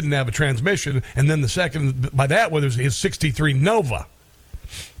 which didn't have a transmission, and then the second, by that was his 63 Nova,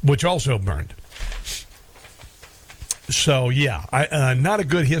 which also burned. So, yeah, not a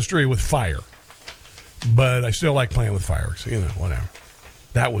good history with fire, but I still like playing with fireworks, whatever.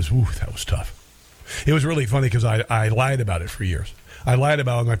 That was tough. It was really funny because I lied about it for years. I lied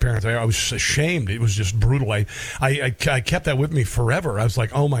about it with my parents. I was ashamed. It was just brutal. I kept that with me forever. I was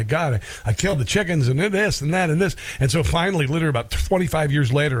like, oh, my God, I killed the chickens and this and that and this. And so finally, literally about 25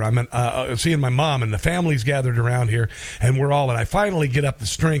 years later, I'm seeing my mom and the family's gathered around here, and I finally get up the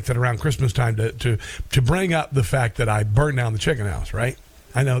strength at around Christmas time to bring up the fact that I burned down the chicken house, right?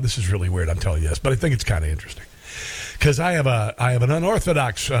 I know this is really weird, I'm telling you this, but I think it's kind of interesting. Because I have an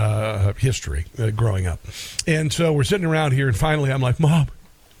unorthodox history growing up. And so we're sitting around here, and finally I'm like, Mom,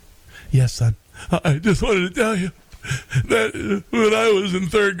 yes, son, I just wanted to tell you that when I was in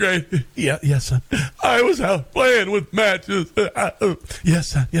third grade, yes, son, I was out playing with matches. Yes,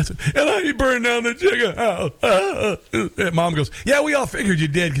 son, and I burned down the chicken house. And Mom goes, yeah, we all figured you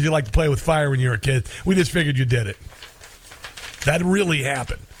did because you like to play with fire when you were a kid. We just figured you did it. That really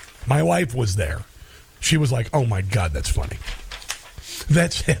happened. My wife was there. She was like, oh, my God, that's funny.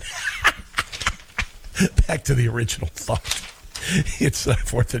 That's it. Back to the original thought. It's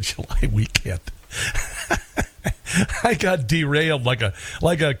 4th of July weekend. I got derailed like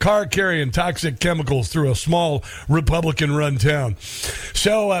a car carrying toxic chemicals through a small Republican-run town.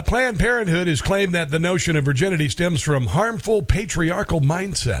 So Planned Parenthood has claimed that the notion of virginity stems from harmful patriarchal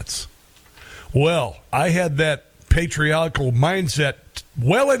mindsets. Well, I had that patriarchal mindset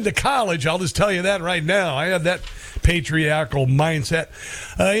well into college. I'll just tell you that right now. I had that patriarchal mindset.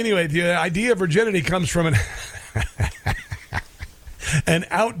 Anyway, the idea of virginity comes from an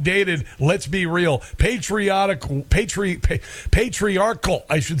outdated, let's be real, patriarchal,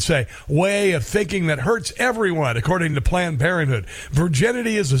 I should say, way of thinking that hurts everyone, according to Planned Parenthood.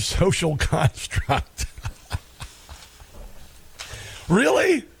 Virginity is a social construct.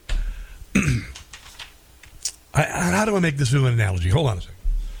 Really? How do I make this into an analogy? Hold on a second.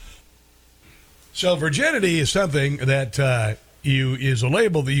 So virginity is something that is a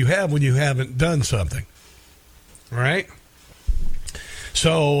label that you have when you haven't done something. All right?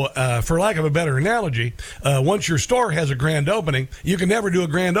 So, for lack of a better analogy, once your store has a grand opening, you can never do a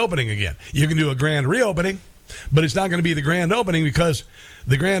grand opening again. You can do a grand reopening, but it's not going to be the grand opening because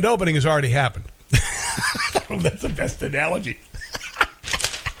the grand opening has already happened. That's the best analogy.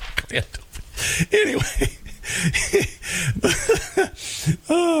 Anyway,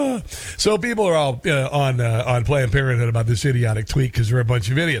 So people are all on Planned Parenthood about this idiotic tweet because they're a bunch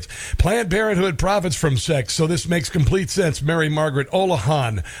of idiots. Planned Parenthood profits from sex, so this makes complete sense. Mary Margaret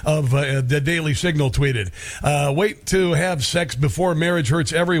Olahan of the Daily Signal tweeted, wait to have sex before marriage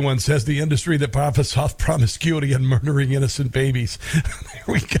hurts everyone, says the industry that profits off promiscuity and murdering innocent babies.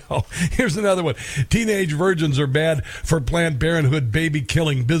 There we go. Here's another one. Teenage virgins are bad for Planned Parenthood baby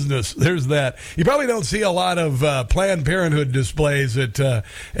killing business. There's that. You probably don't see a lot of Planned Parenthood displays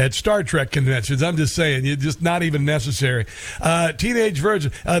at Star Trek conventions. I'm just saying, you're just not even necessary. Teenage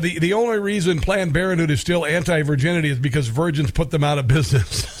virgins. The only reason Planned Parenthood is still anti-virginity is because virgins put them out of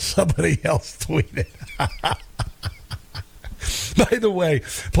business. Somebody else tweeted. By the way,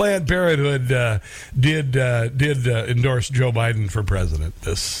 Planned Parenthood did endorse Joe Biden for president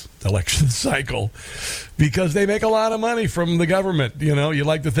this election cycle because they make a lot of money from the government. You know, you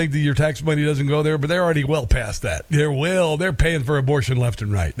like to think that your tax money doesn't go there, but they're already well past that. They're paying for abortion left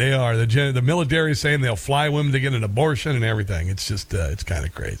and right. They are. The military is saying they'll fly women to get an abortion and everything. It's just, it's kind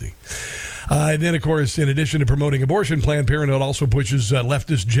of crazy. And then, of course, in addition to promoting abortion, Planned Parenthood also pushes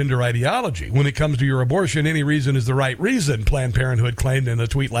leftist gender ideology. When it comes to your abortion, any reason is the right reason, Planned Parenthood claimed in a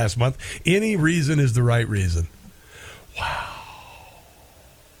tweet last month. Any reason is the right reason.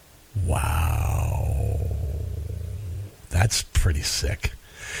 Wow. That's pretty sick.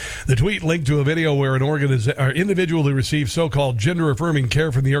 The tweet linked to a video where an individual who received so-called gender-affirming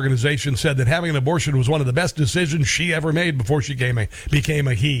care from the organization said that having an abortion was one of the best decisions she ever made before she became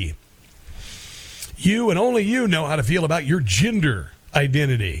a he. You and only you know how to feel about your gender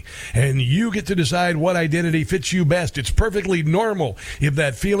identity, and you get to decide what identity fits you best. It's perfectly normal if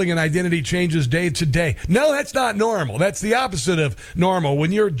that feeling and identity changes day to day. No, that's not normal. That's the opposite of normal.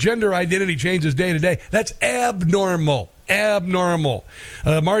 When your gender identity changes day to day, that's abnormal.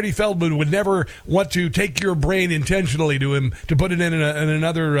 Marty Feldman would never want to take your brain intentionally to put it in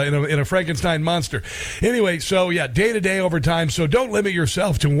a Frankenstein monster. Anyway, so yeah, day to day over time. So don't limit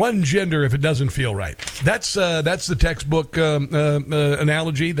yourself to one gender if it doesn't feel right. That's the textbook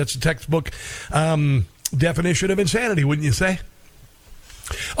analogy. That's the textbook definition of insanity, wouldn't you say?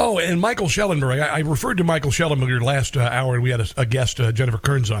 Oh, and Michael Schellenberg. I referred to Michael Schellenberger last hour, and we had a guest, Jennifer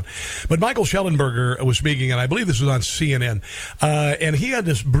Kearns, on. But Michael Schellenberger was speaking, and I believe this was on CNN, and he had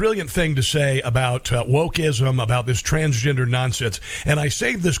this brilliant thing to say about wokeism, about this transgender nonsense. And I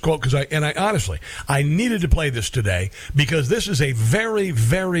saved this quote because I honestly needed to play this today because this is a very,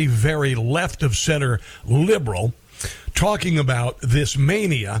 very, very left of center liberal talking about this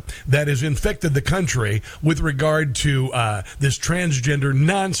mania that has infected the country with regard to this transgender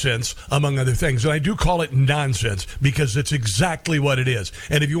nonsense, among other things. And I do call it nonsense because it's exactly what it is.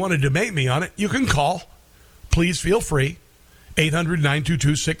 And if you want to debate me on it, you can call. Please feel free.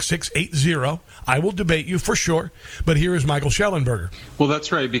 800-922-6680. I will debate you for sure. But here is Michael Schellenberger. Well,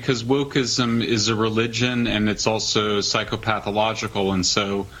 that's right, because wokeism is a religion and it's also psychopathological. And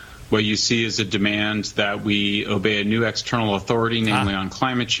so what you see is a demand that we obey a new external authority, namely on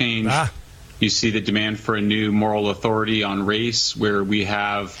climate change. You see the demand for a new moral authority on race, where we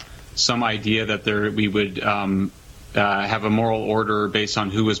have some idea that we would have a moral order based on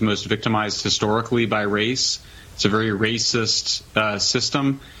who was most victimized historically by race. It's a very racist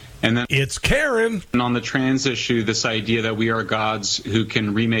system. And then it's Karen. And on the trans issue, this idea that we are gods who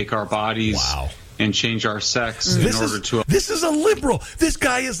can remake our bodies. Wow. And change our sex in order to... This is a liberal. This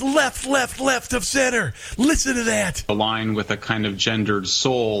guy is left of center. Listen to that. Align with a kind of gendered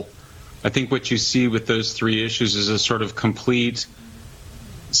soul. I think what you see with those three issues is a sort of complete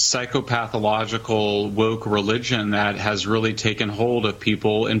psychopathological woke religion that has really taken hold of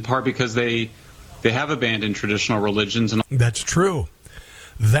people, in part because they have abandoned traditional religions. That's true.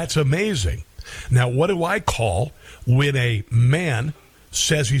 That's amazing. Now, what do I call when a man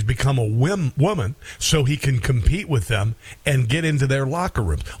says he's become a woman so he can compete with them and get into their locker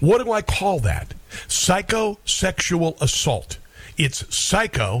rooms? What do I call that? Psychosexual assault. It's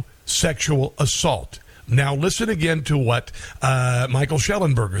psychosexual assault. Now listen again to what Michael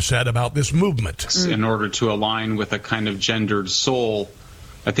Schellenberger said about this movement. In order to align with a kind of gendered soul,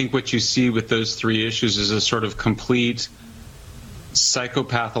 I think what you see with those three issues is a sort of complete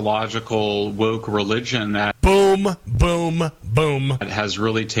psychopathological woke religion that boom that has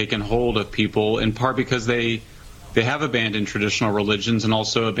really taken hold of people, in part because they have abandoned traditional religions and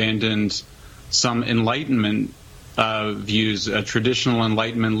also abandoned some Enlightenment views, traditional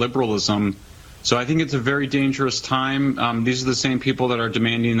Enlightenment liberalism. So I think it's a very dangerous time. These are the same people that are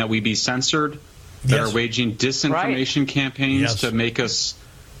demanding that we be censored, that are waging disinformation campaigns to make us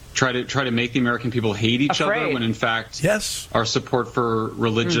try to make the American people hate each other, when in fact, our support for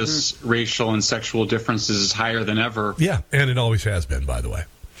religious, racial, and sexual differences is higher than ever. Yeah, and it always has been, by the way.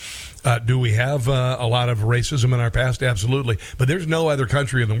 Do we have a lot of racism in our past? Absolutely. But there's no other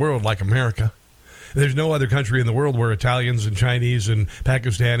country in the world like America. There's no other country in the world where Italians and Chinese and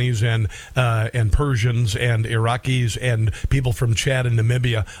Pakistanis and Persians and Iraqis and people from Chad and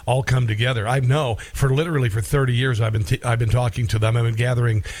Namibia all come together. I know for 30 years I've been talking to them. I've been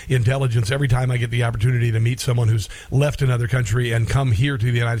gathering intelligence every time I get the opportunity to meet someone who's left another country and come here to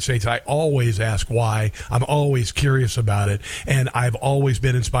the United States. I always ask why. I'm always curious about it, and I've always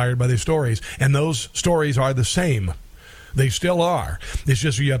been inspired by their stories. And those stories are the same. They still are. It's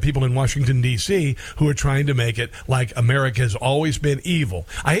just you have people in Washington, D.C. who are trying to make it like America has always been evil.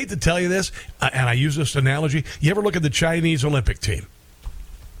 I hate to tell you this, and I use this analogy. You ever look at the Chinese Olympic team?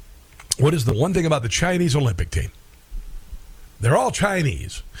 What is the one thing about the Chinese Olympic team? They're all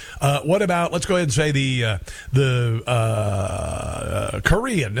Chinese. What about, let's go ahead and say the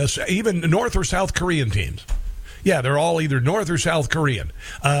Korean, even North or South Korean teams? Yeah, they're all either North or South Korean.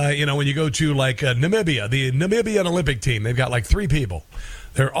 When you go to like Namibia, the Namibian Olympic team, they've got like 3 people.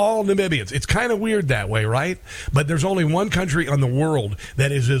 They're all Namibians. It's kind of weird that way, right? But there's only one country on the world that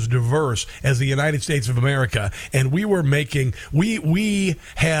is as diverse as the United States of America, and we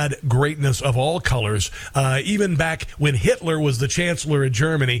had greatness of all colors, even back when Hitler was the chancellor of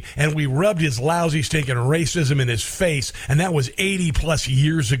Germany, and we rubbed his lousy stinking racism in his face, and that was 80 plus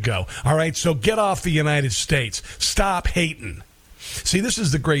years ago. All right, so get off the United States. Stop hating. See, this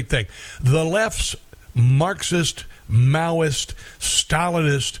is the great thing. The left's Marxist, Maoist,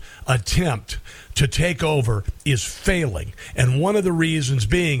 Stalinist attempt to take over is failing. And one of the reasons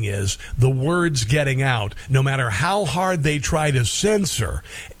being is the word's getting out. No matter how hard they try to censor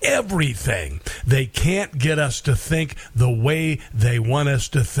everything, they can't get us to think the way they want us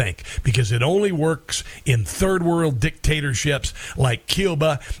to think, because it only works in third world dictatorships like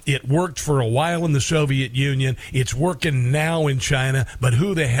Cuba. It worked for a while in the Soviet Union. It's working now in China, but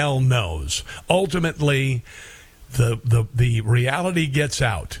who the hell knows? Ultimately, the reality gets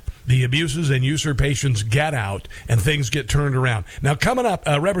out. The abuses and usurpations get out, and things get turned around. Now, coming up,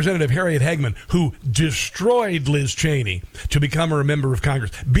 Representative Harriet Hagman, who destroyed Liz Cheney to become a member of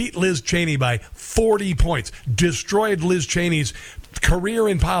Congress, beat Liz Cheney by 40 points, destroyed Liz Cheney's career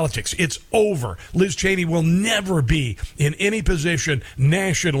in politics. It's over. Liz Cheney will never be in any position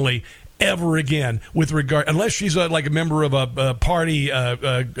nationally ever again, with regard, unless she's like a member of a party,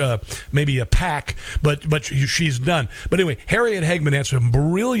 maybe a PAC, but she's done. But anyway, Harriet Hagman had some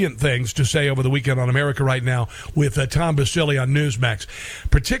brilliant things to say over the weekend on America Right Now with Tom Basile on Newsmax,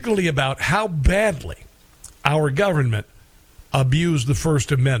 particularly about how badly our government abused the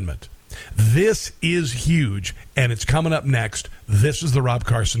First Amendment. This is huge, and it's coming up next. This is the Rob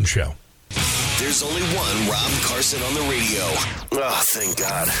Carson Show. There's only one Rob Carson on the radio. Oh, thank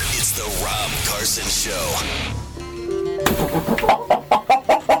God. It's the Rob Carson Show.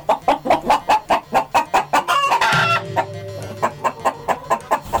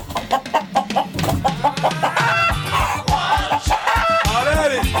 Oh,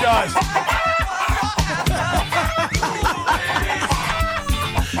 that is just...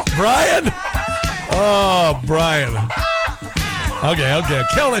 Brian? Oh, Brian. Okay.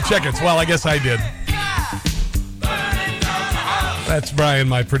 Kill the chickens. Well, I guess I did. That's Brian,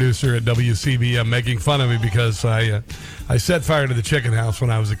 my producer at WCBM, making fun of me because I set fire to the chicken house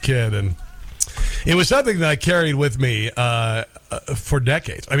when I was a kid, and it was something that I carried with me for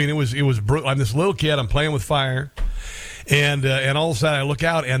decades. I mean, it was brutal. I'm this little kid. I'm playing with fire, and all of a sudden I look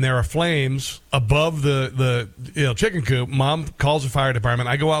out, and there are flames above the chicken coop. Mom calls the fire department.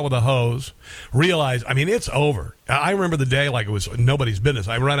 I go out with a hose. Realize, I mean, it's over. I remember the day like it was nobody's business.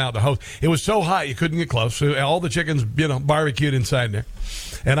 I run out the hose. It was so hot you couldn't get close. So all the chickens, barbecued inside there,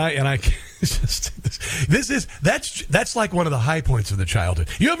 and I just that's like one of the high points of the childhood.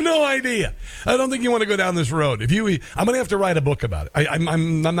 You have no idea. I don't think you want to go down this road. I'm going to have to write a book about it.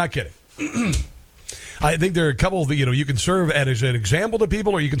 I'm not kidding. I think there are a couple of, you can serve as an example to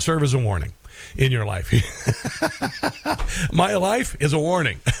people, or you can serve as a warning in your life. My life is a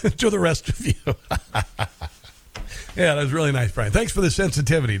warning to the rest of you. Yeah, that was really nice, Brian. Thanks for the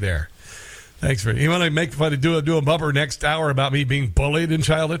sensitivity there. Thanks for you want to make fun of do a bumper next hour about me being bullied in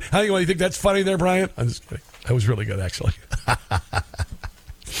childhood. How do you think that's funny there, Brian? I'm just kidding. That was really good, actually.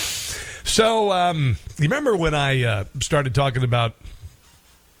 So, you remember when I started talking about?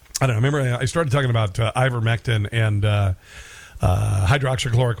 I started talking about ivermectin and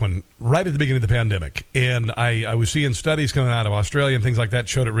hydroxychloroquine right at the beginning of the pandemic. And I was seeing studies coming out of Australia and things like that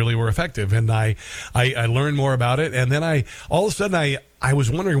showed it really were effective. And I learned more about it. And then all of a sudden I was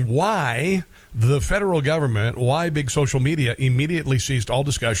wondering why the federal government, why big social media immediately ceased all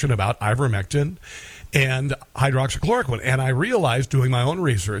discussion about ivermectin and hydroxychloroquine. And I realized doing my own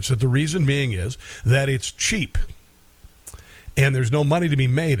research that the reason being is that it's cheap and there's no money to be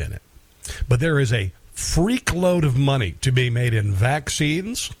made in it. But there is a freak load of money to be made in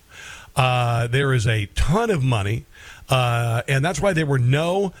vaccines. There is a ton of money. And that's why there were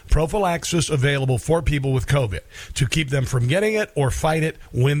no prophylaxis available for people with COVID to keep them from getting it or fight it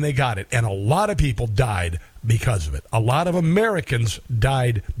when they got it. And a lot of people died because of it. A lot of Americans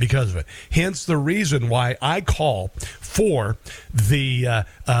died because of it. Hence the reason why I call for the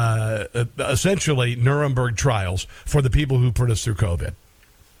essentially Nuremberg trials for the people who put us through COVID.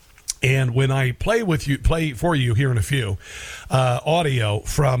 And when I play for you here in a few, audio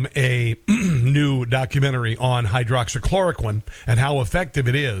from a new documentary on hydroxychloroquine and how effective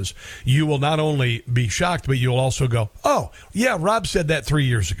it is, you will not only be shocked, but you'll also go, oh, yeah, Rob said that 3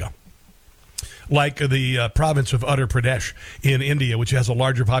 years ago. Like the province of Uttar Pradesh in India, which has a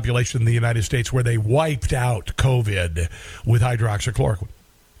larger population than the United States, where they wiped out COVID with hydroxychloroquine.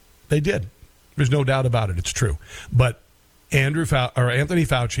 They did. There's no doubt about it. It's true. But Anthony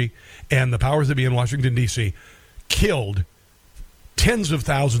Fauci and the powers that be in Washington, D.C. killed tens of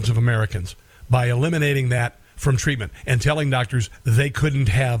thousands of Americans by eliminating that from treatment and telling doctors they couldn't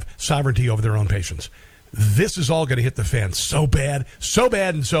have sovereignty over their own patients. This is all going to hit the fan so bad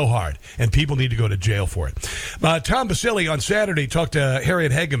and so hard, and people need to go to jail for it. Tom Basile on Saturday talked to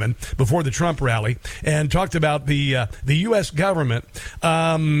Harriet Hageman before the Trump rally and talked about the U.S. government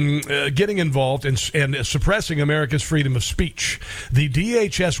getting involved and suppressing America's freedom of speech. The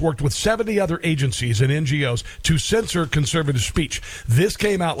DHS worked with 70 other agencies and NGOs to censor conservative speech. This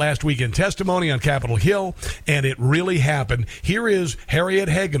came out last week in testimony on Capitol Hill, and it really happened. Here is Harriet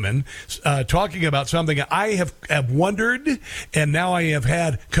Hageman talking about something I have wondered, and now I have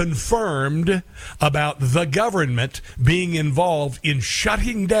had confirmed about the government being involved in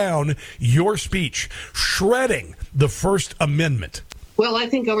shutting down your speech, shredding the First Amendment. Well, I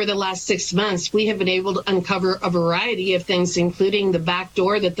think over the last 6 months, we have been able to uncover a variety of things, including the back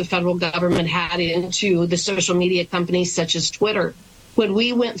door that the federal government had into the social media companies such as Twitter. When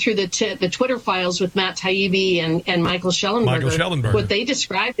we went through the Twitter files with Matt Taibbi and Michael Schellenberger, what they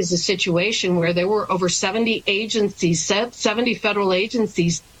described is a situation where there were over 70 agencies, 70 federal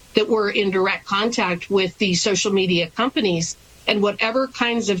agencies that were in direct contact with the social media companies. And whatever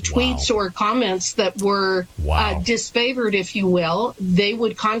kinds of tweets or comments that were disfavored, if you will, they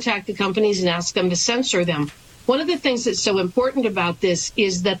would contact the companies and ask them to censor them. One of the things that's so important about this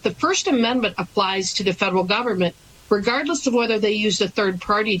is that the First Amendment applies to the federal government, regardless of whether they used a third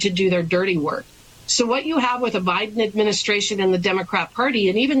party to do their dirty work. So what you have with the Biden administration and the Democrat Party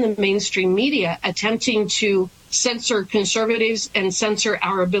and even the mainstream media attempting to censor conservatives and censor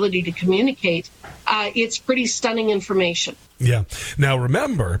our ability to communicate, it's pretty stunning information. Yeah. Now,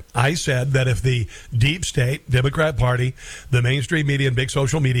 remember, I said that if the deep state, Democrat Party, the mainstream media, and big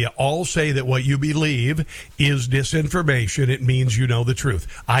social media all say that what you believe is disinformation, it means you know the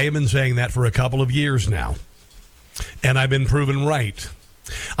truth. I have been saying that for a couple of years now, and I've been proven right.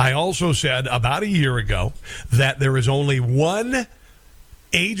 I also said about a year ago that there is only one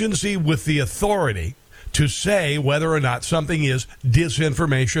agency with the authority to say whether or not something is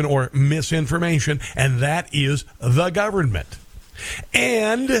disinformation or misinformation, and that is the government.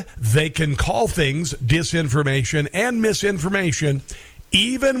 And they can call things disinformation and misinformation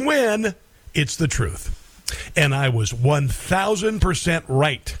even when it's the truth. And I was 1,000%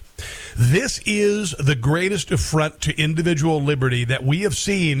 right. This is the greatest affront to individual liberty that we have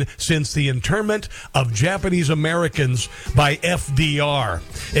seen since the internment of Japanese Americans by FDR,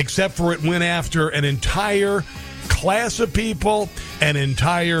 except for it went after an entire class of people, an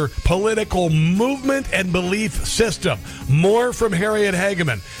entire political movement and belief system. More from Harriet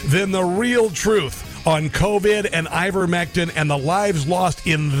Hageman than the real truth on COVID and ivermectin and the lives lost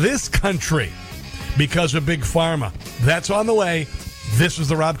in this country because of Big Pharma. That's on the way. This is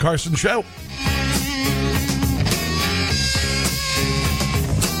the Rob Carson Show.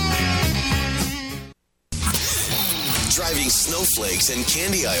 Driving snowflakes and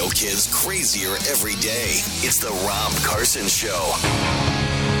candy aisle kids crazier every day. It's the Rob Carson Show.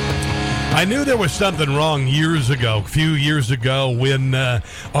 I knew there was something wrong a few years ago, when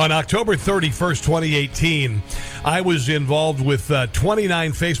on October 31st, 2018, I was involved with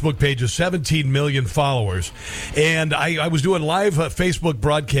 29 Facebook pages, 17 million followers. And I was doing live Facebook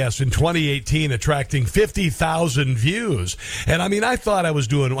broadcasts in 2018, attracting 50,000 views. And I mean, I thought I was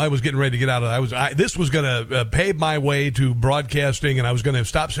getting ready to get out of it. This was going to pave my way to broadcasting, and I was going to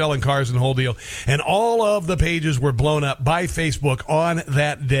stop selling cars and the whole deal. And all of the pages were blown up by Facebook on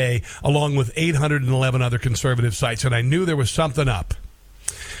that day, along with 811 other conservative sites, and I knew there was something up.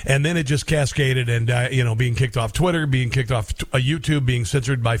 And then it just cascaded, and being kicked off Twitter, being kicked off YouTube, being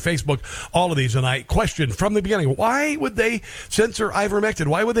censored by Facebook, all of these. And I questioned from the beginning, why would they censor ivermectin?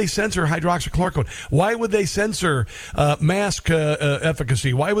 Why would they censor hydroxychloroquine? Why would they censor mask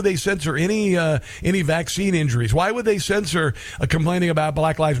efficacy? Why would they censor any vaccine injuries? Why would they censor complaining about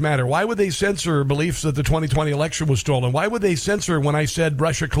Black Lives Matter? Why would they censor beliefs that the 2020 election was stolen? Why would they censor when I said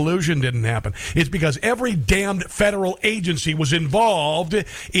Russia collusion didn't happen? It's because every damned federal agency was involved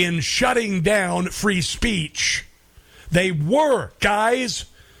in shutting down free speech. They were, guys.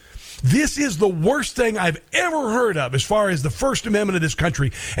 This is the worst thing I've ever heard of as far as the First Amendment of this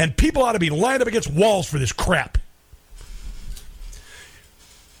country, and people ought to be lined up against walls for this crap.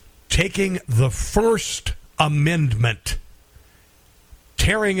 Taking the First Amendment,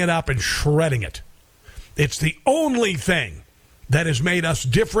 tearing it up and shredding it. It's the only thing that has made us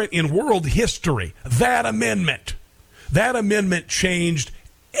different in world history. That amendment changed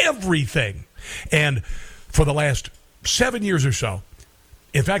everything. And for the last 7 years or so,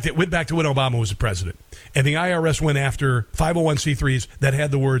 in fact, it went back to when Obama was the president, and the IRS went after 501c3s that had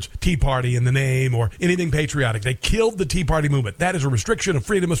the words Tea Party in the name or anything patriotic. They killed the Tea Party movement. That is a restriction of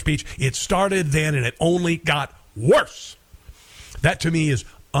freedom of speech. It started then, and it only got worse. That, to me, is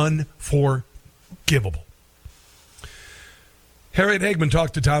unforgivable. Harriet Hagman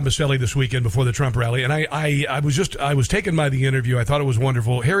talked to Tom Baselli this weekend before the Trump rally, and I was taken by the interview. I thought it was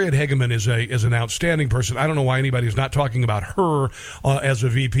wonderful. Harriet Hagman is an outstanding person. I don't know why anybody is not talking about her as a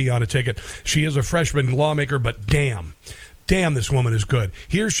VP on a ticket. She is a freshman lawmaker, but damn, this woman is good.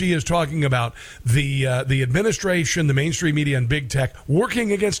 Here she is talking about the administration, the mainstream media, and big tech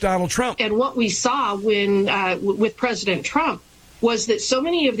working against Donald Trump. And what we saw when with President Trump was that so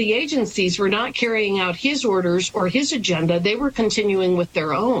many of the agencies were not carrying out his orders or his agenda. They were continuing with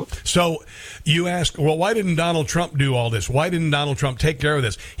their own. So you ask, well, why didn't Donald Trump do all this? Why didn't Donald Trump take care of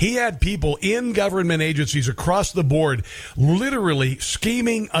this? He had people in government agencies across the board literally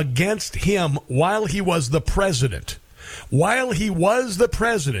scheming against him while he was the president. While he was the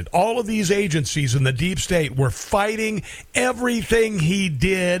president, all of these agencies in the deep state were fighting everything he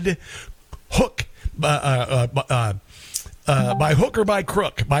did, by hook or by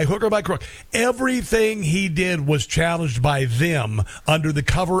crook. Everything he did was challenged by them under the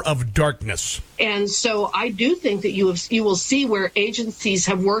cover of darkness. And so I do think that you will see where agencies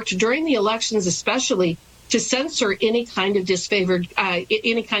have worked during the elections, especially to censor any kind of disfavored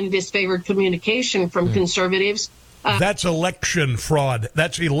communication from conservatives. That's election fraud.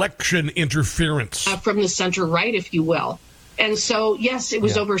 That's election interference. From the center right, if you will. And so, yes, it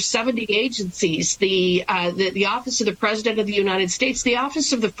was over 70 agencies, the Office of the President of the United States, the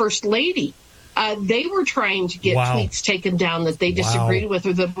Office of the First Lady. They were trying to get tweets taken down that they disagreed with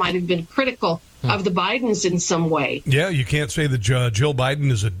or that might have been critical of the Bidens in some way. Yeah, you can't say that Jill Biden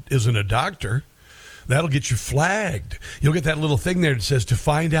isn't a doctor. That'll get you flagged. You'll get that little thing there that says, to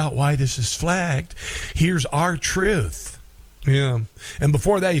find out why this is flagged, here's our truth. Yeah. And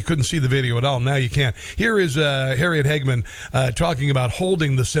before that, you couldn't see the video at all. Now you can. Here is Harriet Hagman talking about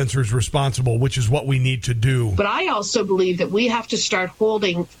holding the censors responsible, which is what we need to do. But I also believe that we have to start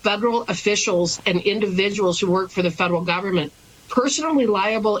holding federal officials and individuals who work for the federal government personally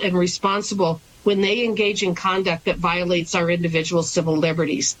liable and responsible when they engage in conduct that violates our individual civil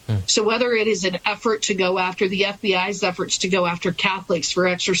liberties. So whether it is an effort to go after the FBI's efforts to go after Catholics for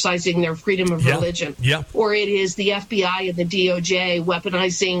exercising their freedom of religion, or it is the FBI and the DOJ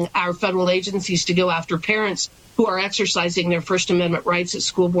weaponizing our federal agencies to go after parents who are exercising their First Amendment rights at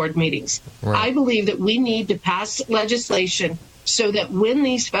school board meetings. I believe that we need to pass legislation so that when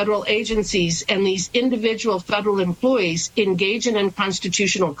these federal agencies and these individual federal employees engage in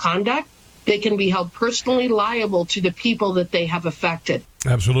unconstitutional conduct, they can be held personally liable to the people that they have affected.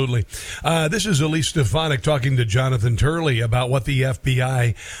 Absolutely. This is Elise Stefanik talking to Jonathan Turley about what the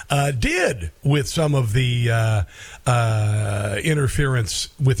FBI did with some of the interference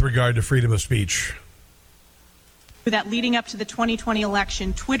with regard to freedom of speech. that leading up to the 2020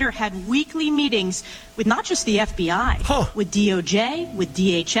 election, Twitter had weekly meetings with not just the FBI, with DOJ, with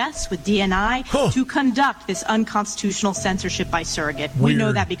DHS, with DNI, to conduct this unconstitutional censorship by surrogate. Weird. We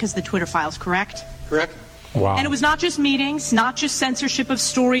know that because the Twitter files, correct? Correct. Wow. And it was not just meetings, not just censorship of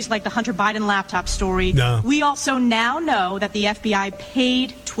stories like the Hunter Biden laptop story. No. We also now know that the FBI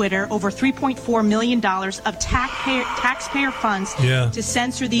paid Twitter over $3.4 million of taxpayer funds to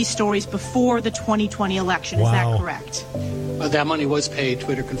censor these stories before the 2020 election. Is that correct? That money was paid.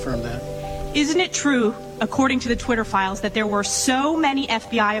 Twitter confirmed that. Isn't it true, according to the Twitter files, that there were so many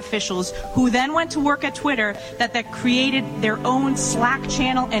FBI officials who then went to work at Twitter that created their own Slack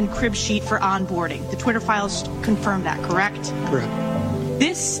channel and crib sheet for onboarding? The Twitter files confirm that, correct? Correct.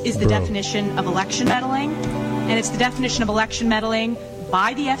 This is the definition of election meddling, and it's the definition of election meddling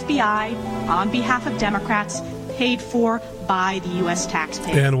by the FBI on behalf of Democrats, paid for by the U.S.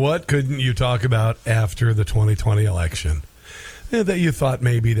 taxpayer. And what couldn't you talk about after the 2020 election? That you thought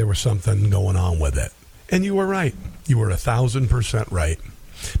maybe there was something going on with it. And you were right. You were 1,000% right.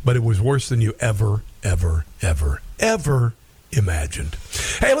 But it was worse than you ever imagined.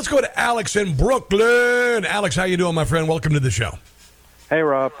 Hey, let's go to Alex in Brooklyn. Alex, how you doing, my friend? Welcome to the show. Hey,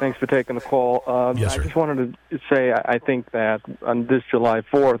 Rob. Thanks for taking the call. Yes, sir. I just wanted to say I think that on this July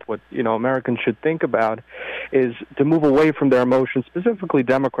 4th, what Americans should think about is to move away from their emotions, specifically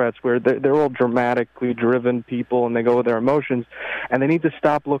Democrats, where they're all dramatically driven people and they go with their emotions, and they need to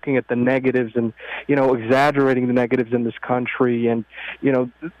stop looking at the negatives and exaggerating the negatives in this country, and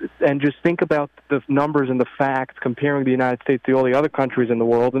and just think about the numbers and the facts, comparing the United States to all the other countries in the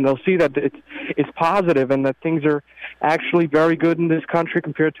world, and they'll see that it's positive and that things are actually very good in this country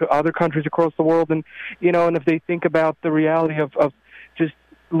compared to other countries across the world. And and if they think about the reality of just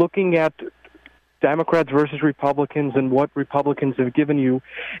looking at Democrats versus Republicans and what Republicans have given you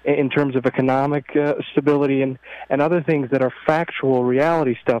in terms of economic stability and other things that are factual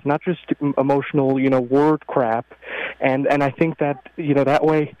reality stuff, not just emotional, word crap. And I think that, that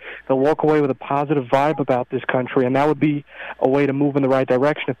way they'll walk away with a positive vibe about this country, and that would be a way to move in the right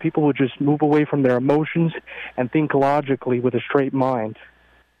direction if people would just move away from their emotions and think logically with a straight mind.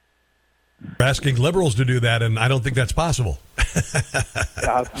 We're asking liberals to do that, and I don't think that's possible.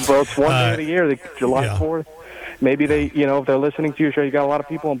 Well, it's one day of the year, July 4th. Maybe they, if they're listening to your show, you got a lot of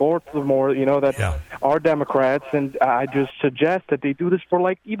people on board for more, that are Democrats, and I just suggest that they do this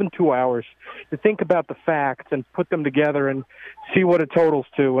for even 2 hours to think about the facts and put them together and see what it totals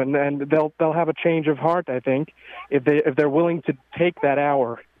to, and they'll have a change of heart, I think, if they're willing to take that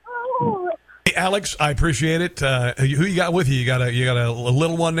hour. Hey, Alex, I appreciate it. Who you got with you? You got a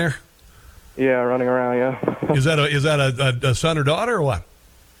little one there? Yeah, running around. Yeah. Is that a son or daughter or what?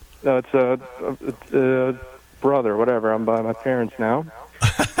 No, it's a brother, whatever. I'm by my parents now.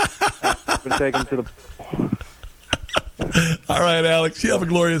 I've been taken to the. All right, Alex. You have a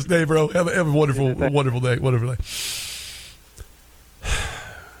glorious day, bro. Have a wonderful day. Wonderful day.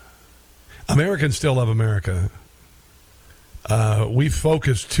 Americans still love America. We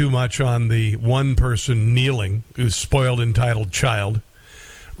focus too much on the one person kneeling, who's spoiled, entitled child,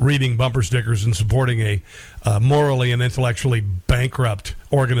 reading bumper stickers and supporting a morally and intellectually bankrupt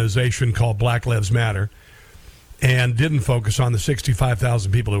organization called Black Lives Matter, and didn't focus on the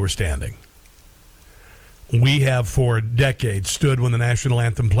 65,000 people who were standing. We have for decades stood when the national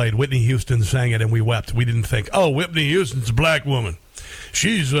anthem played. Whitney Houston sang it and we wept. We didn't think, oh, Whitney Houston's a black woman.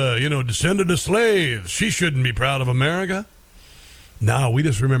 She's, descended of slaves. She shouldn't be proud of America. No, we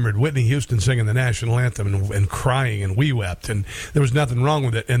just remembered Whitney Houston singing the national anthem and crying, and we wept, and there was nothing wrong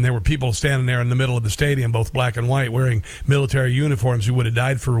with it. And there were people standing there in the middle of the stadium, both black and white, wearing military uniforms, who would have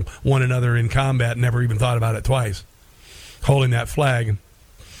died for one another in combat and never even thought about it twice, holding that flag.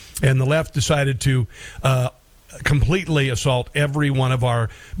 And the left decided to completely assault every one of our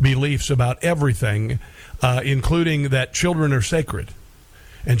beliefs about everything, including that children are sacred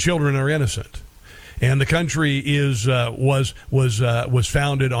and children are innocent. And the country was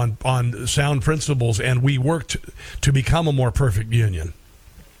founded on sound principles, and we worked to become a more perfect union.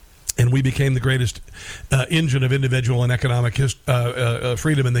 And we became the greatest engine of individual and economic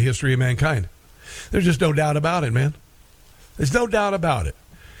freedom in the history of mankind. There's just no doubt about it, man. There's no doubt about it.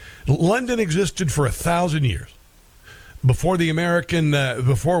 London existed for 1,000 years. Before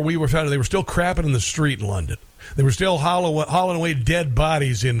before we were founded, they were still crapping in the street in London. They were still hauling away dead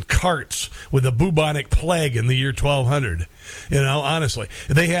bodies in carts with the bubonic plague in the year 1200. Honestly.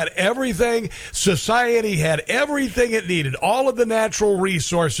 They had everything. Society had everything it needed, all of the natural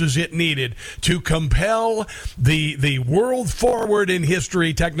resources it needed to compel the world forward in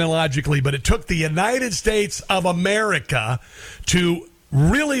history technologically. But it took the United States of America to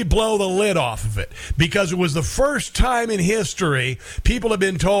really blow the lid off of it, because it was the first time in history people have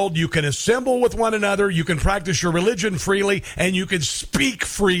been told you can assemble with one another, you can practice your religion freely, and you can speak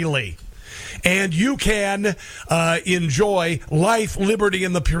freely. And you can enjoy life, liberty,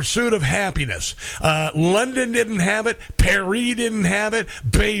 and the pursuit of happiness. London didn't have it. Paris didn't have it.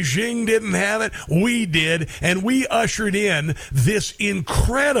 Beijing didn't have it. We did. And we ushered in this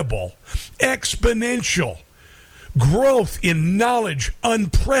incredible, exponential growth in knowledge,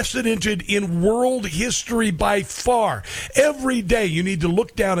 unprecedented in world history by far. Every day you need to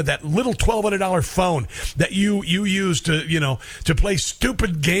look down at that little $1,200 phone that you use to play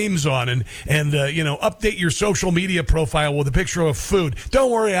stupid games on and update your social media profile with a picture of food. Don't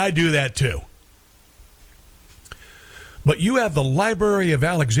worry, I do that too. But you have the Library of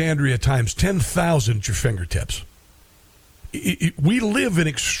Alexandria times 10,000 at your fingertips. We live in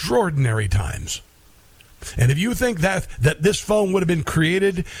extraordinary times. And if you think that this phone would have been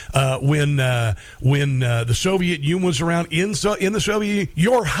created when the Soviet Union was around in the Soviet Union,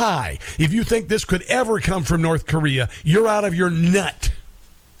 you're high. If you think this could ever come from North Korea, you're out of your nut.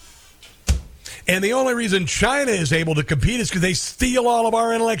 And the only reason China is able to compete is because they steal all of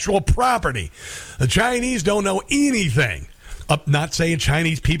our intellectual property. The Chinese don't know anything. Not saying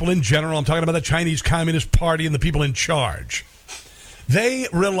Chinese people in general. I'm talking about the Chinese Communist Party and the people in charge. They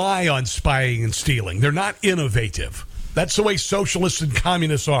rely on spying and stealing. They're not innovative. That's the way socialists and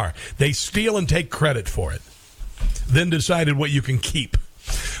communists are. They steal and take credit for it, then decided what you can keep.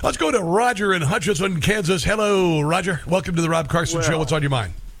 Let's go to Roger in Hutchinson, Kansas. Hello, Roger. Welcome to the Rob Carson Show. What's on your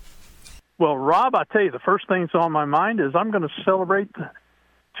mind? Well, Rob, I tell you, the first thing that's on my mind is I'm going to celebrate the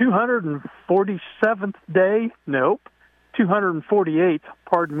 247th day. Nope, 248th,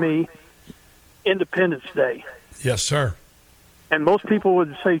 pardon me, Independence Day. Yes, sir. And most people would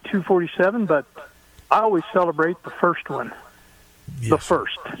say 247, but I always celebrate the first one. Yes. The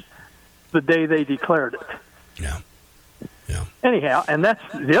first. The day they declared it. Yeah. Anyhow, and that's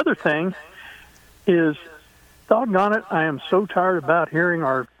the other thing is, doggone it, I am so tired about hearing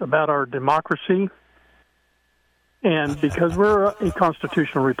about our democracy, and because we're a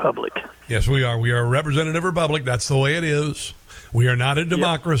constitutional republic. Yes, we are. We are a representative republic. That's the way it is. We are not a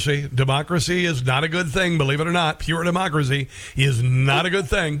democracy. Yep. Democracy is not a good thing, believe it or not. Pure democracy is not a good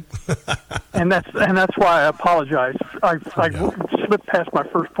thing. and that's why I apologize. I slipped past my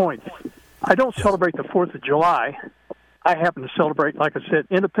first point. I don't celebrate the 4th of July. I happen to celebrate, like I said,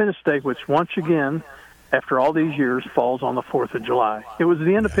 Independence Day, which once again, after all these years, falls on the 4th of July. It was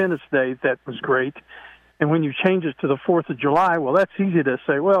the Independence Day that was great. And when you change it to the 4th of July, well, that's easy to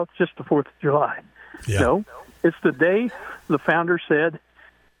say, well, it's just the 4th of July. Yeah. No, it's the day the founder said,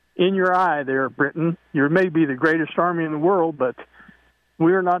 in your eye there, Britain, you may be the greatest army in the world, but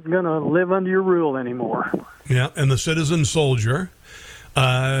we're not going to live under your rule anymore. Yeah, and the citizen soldier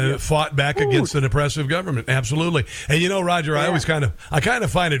fought back against an oppressive government. Absolutely. And Roger, I kind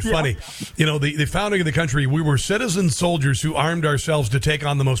of find it funny. The founding of the country, we were citizen soldiers who armed ourselves to take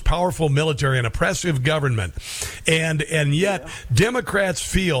on the most powerful military and oppressive government. And yet Democrats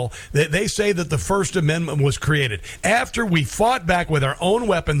feel that they say that the First Amendment was created after we fought back with our own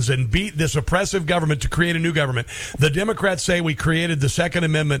weapons and beat this oppressive government to create a new government. The Democrats say we created the Second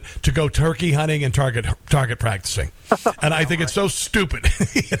Amendment to go turkey hunting and target practicing. And I think it's so stupid.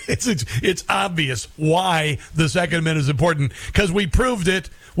 It's obvious why the Second Amendment is important, because we proved it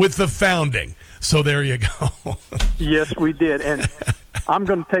with the founding. So there you go. Yes, we did. And I'm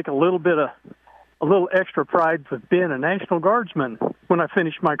going to take a little extra pride with being a National Guardsman when I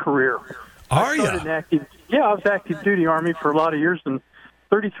finished my career. Are you? Yeah, I was active duty Army for a lot of years, and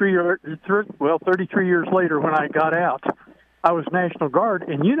 33 years later when I got out, I was National Guard.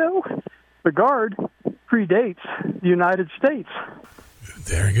 And the Guard predates the United States.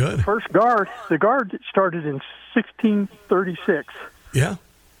 Very good. The Guard started in 1636. Yeah.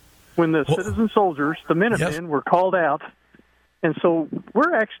 When the citizen soldiers, the Minutemen, were called out. And so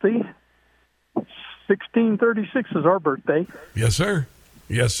we're actually, 1636 is our birthday. Yes, sir.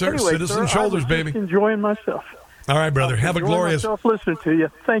 Yes, sir. Anyway, Citizen shoulders, baby. Enjoying myself. All right, brother. Have a glorious. Listening to you.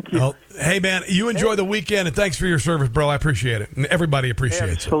 Thank you. Oh, hey, man. You enjoy the weekend, and thanks for your service, bro. I appreciate it, and everybody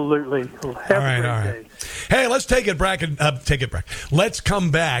appreciates it. Well, all right. Hey, let's take it back Let's come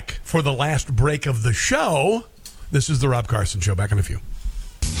back for the last break of the show. This is the Rob Carson Show. Back in a few.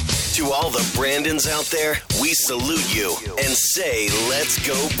 To all the Brandons out there, we salute you and say, let's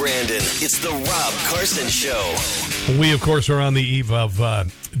go, Brandon. It's the Rob Carson Show. We, of course, are on the eve of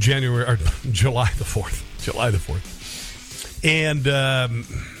July the 4th. July the 4th. And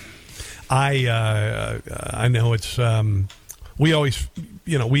I know it's we always,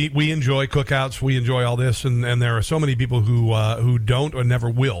 we enjoy cookouts, we enjoy all this, and there are so many people who don't or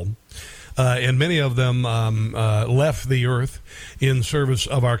never will. And many of them left the earth in service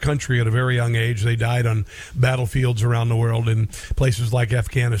of our country at a very young age. They died on battlefields around the world in places like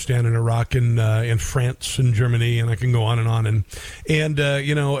Afghanistan and Iraq and France and Germany, and I can go on and on.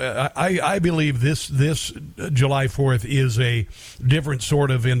 I believe this July 4th is a different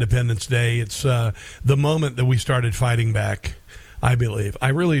sort of Independence Day. It's the moment that we started fighting back. I believe. I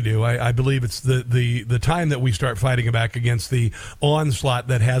really do. I believe it's the time that we start fighting back against the onslaught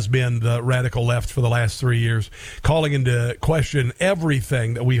that has been the radical left for the last 3 years, calling into question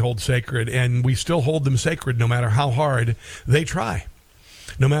everything that we hold sacred, and we still hold them sacred no matter how hard they try.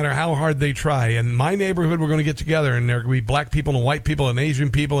 No matter how hard they try. In my neighborhood, we're going to get together, and there are going to be black people and white people and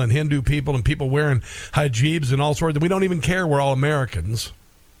Asian people and Hindu people and people wearing hijabs and all sorts. We don't even care. We're all Americans.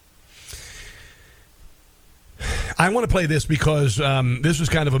 I want to play this because this is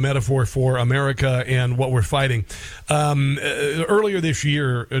kind of a metaphor for America and what we're fighting. Earlier this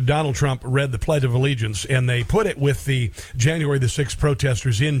year, Donald Trump read the Pledge of Allegiance, and they put it with the January the 6th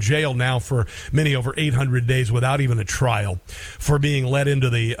protesters in jail now for many over 800 days without even a trial for being let into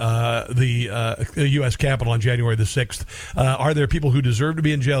the U.S. Capitol on January the 6th. Are there people who deserve to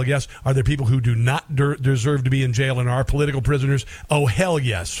be in jail? Yes. Are there people who do not deserve to be in jail and are political prisoners? Oh, hell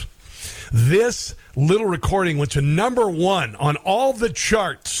yes. This little recording went to number 1 on all the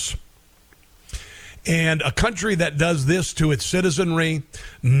charts. And a country that does this to its citizenry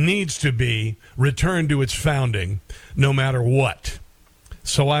needs to be returned to its founding, no matter what.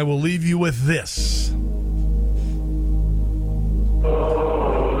 So I will leave you with this.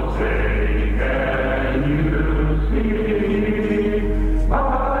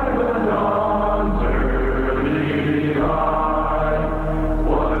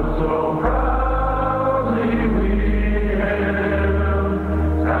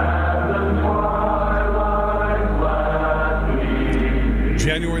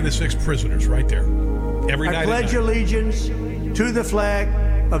 January the 6th prisoners, right there. Every night. I pledge allegiance to the flag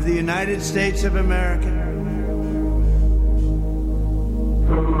of the United States of America.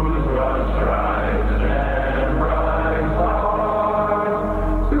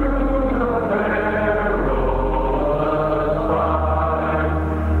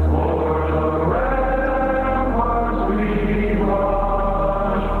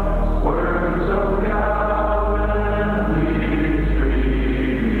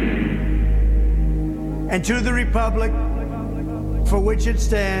 And to the republic for which it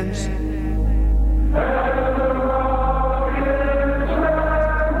stands.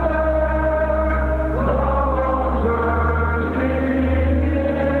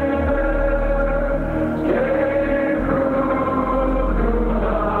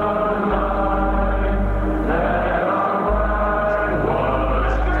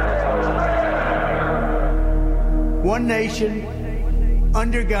 One nation,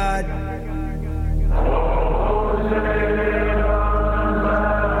 under God,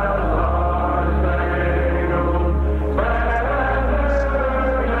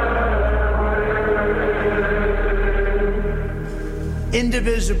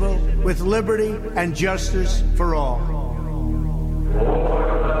 indivisible, with liberty and justice for all.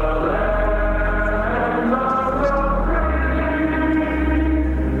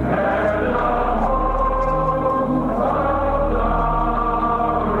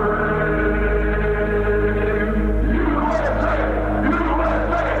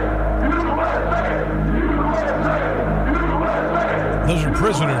 Those are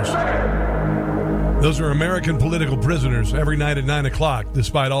prisoners. Those are American political prisoners every night at 9 o'clock,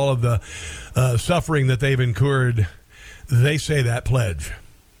 despite all of the suffering that they've incurred. They say that pledge.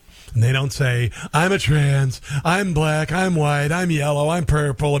 And they don't say, I'm a trans, I'm black, I'm white, I'm yellow, I'm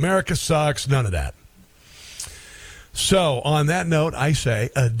purple, America sucks, none of that. So, on that note, I say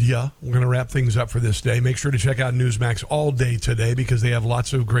adieu. We're going to wrap things up for this day. Make sure to check out Newsmax all day today because they have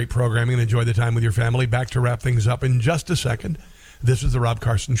lots of great programming, and enjoy the time with your family. Back to wrap things up in just a second. This is the Rob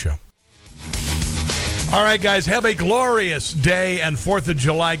Carson Show. All right, guys, have a glorious day and 4th of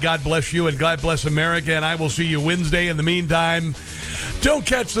July. God bless you and God bless America, and I will see you Wednesday. In the meantime, don't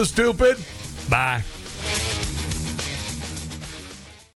catch the stupid. Bye.